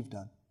all that you've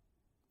done.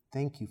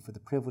 Thank you for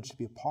the privilege to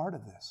be a part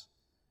of this.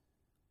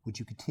 Would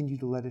you continue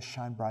to let us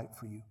shine bright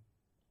for you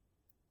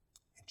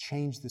and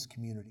change this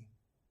community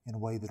in a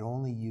way that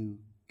only you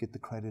get the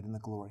credit and the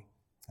glory,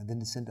 and then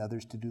to send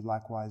others to do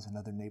likewise in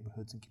other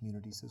neighborhoods and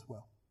communities as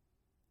well.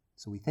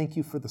 So we thank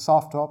you for the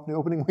soft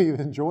opening we've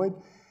enjoyed,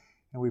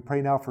 and we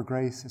pray now for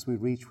grace as we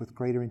reach with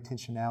greater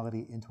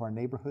intentionality into our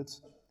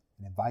neighborhoods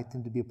and invite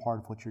them to be a part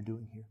of what you're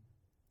doing here.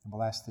 And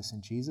we'll ask this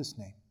in Jesus'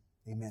 name.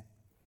 Amen.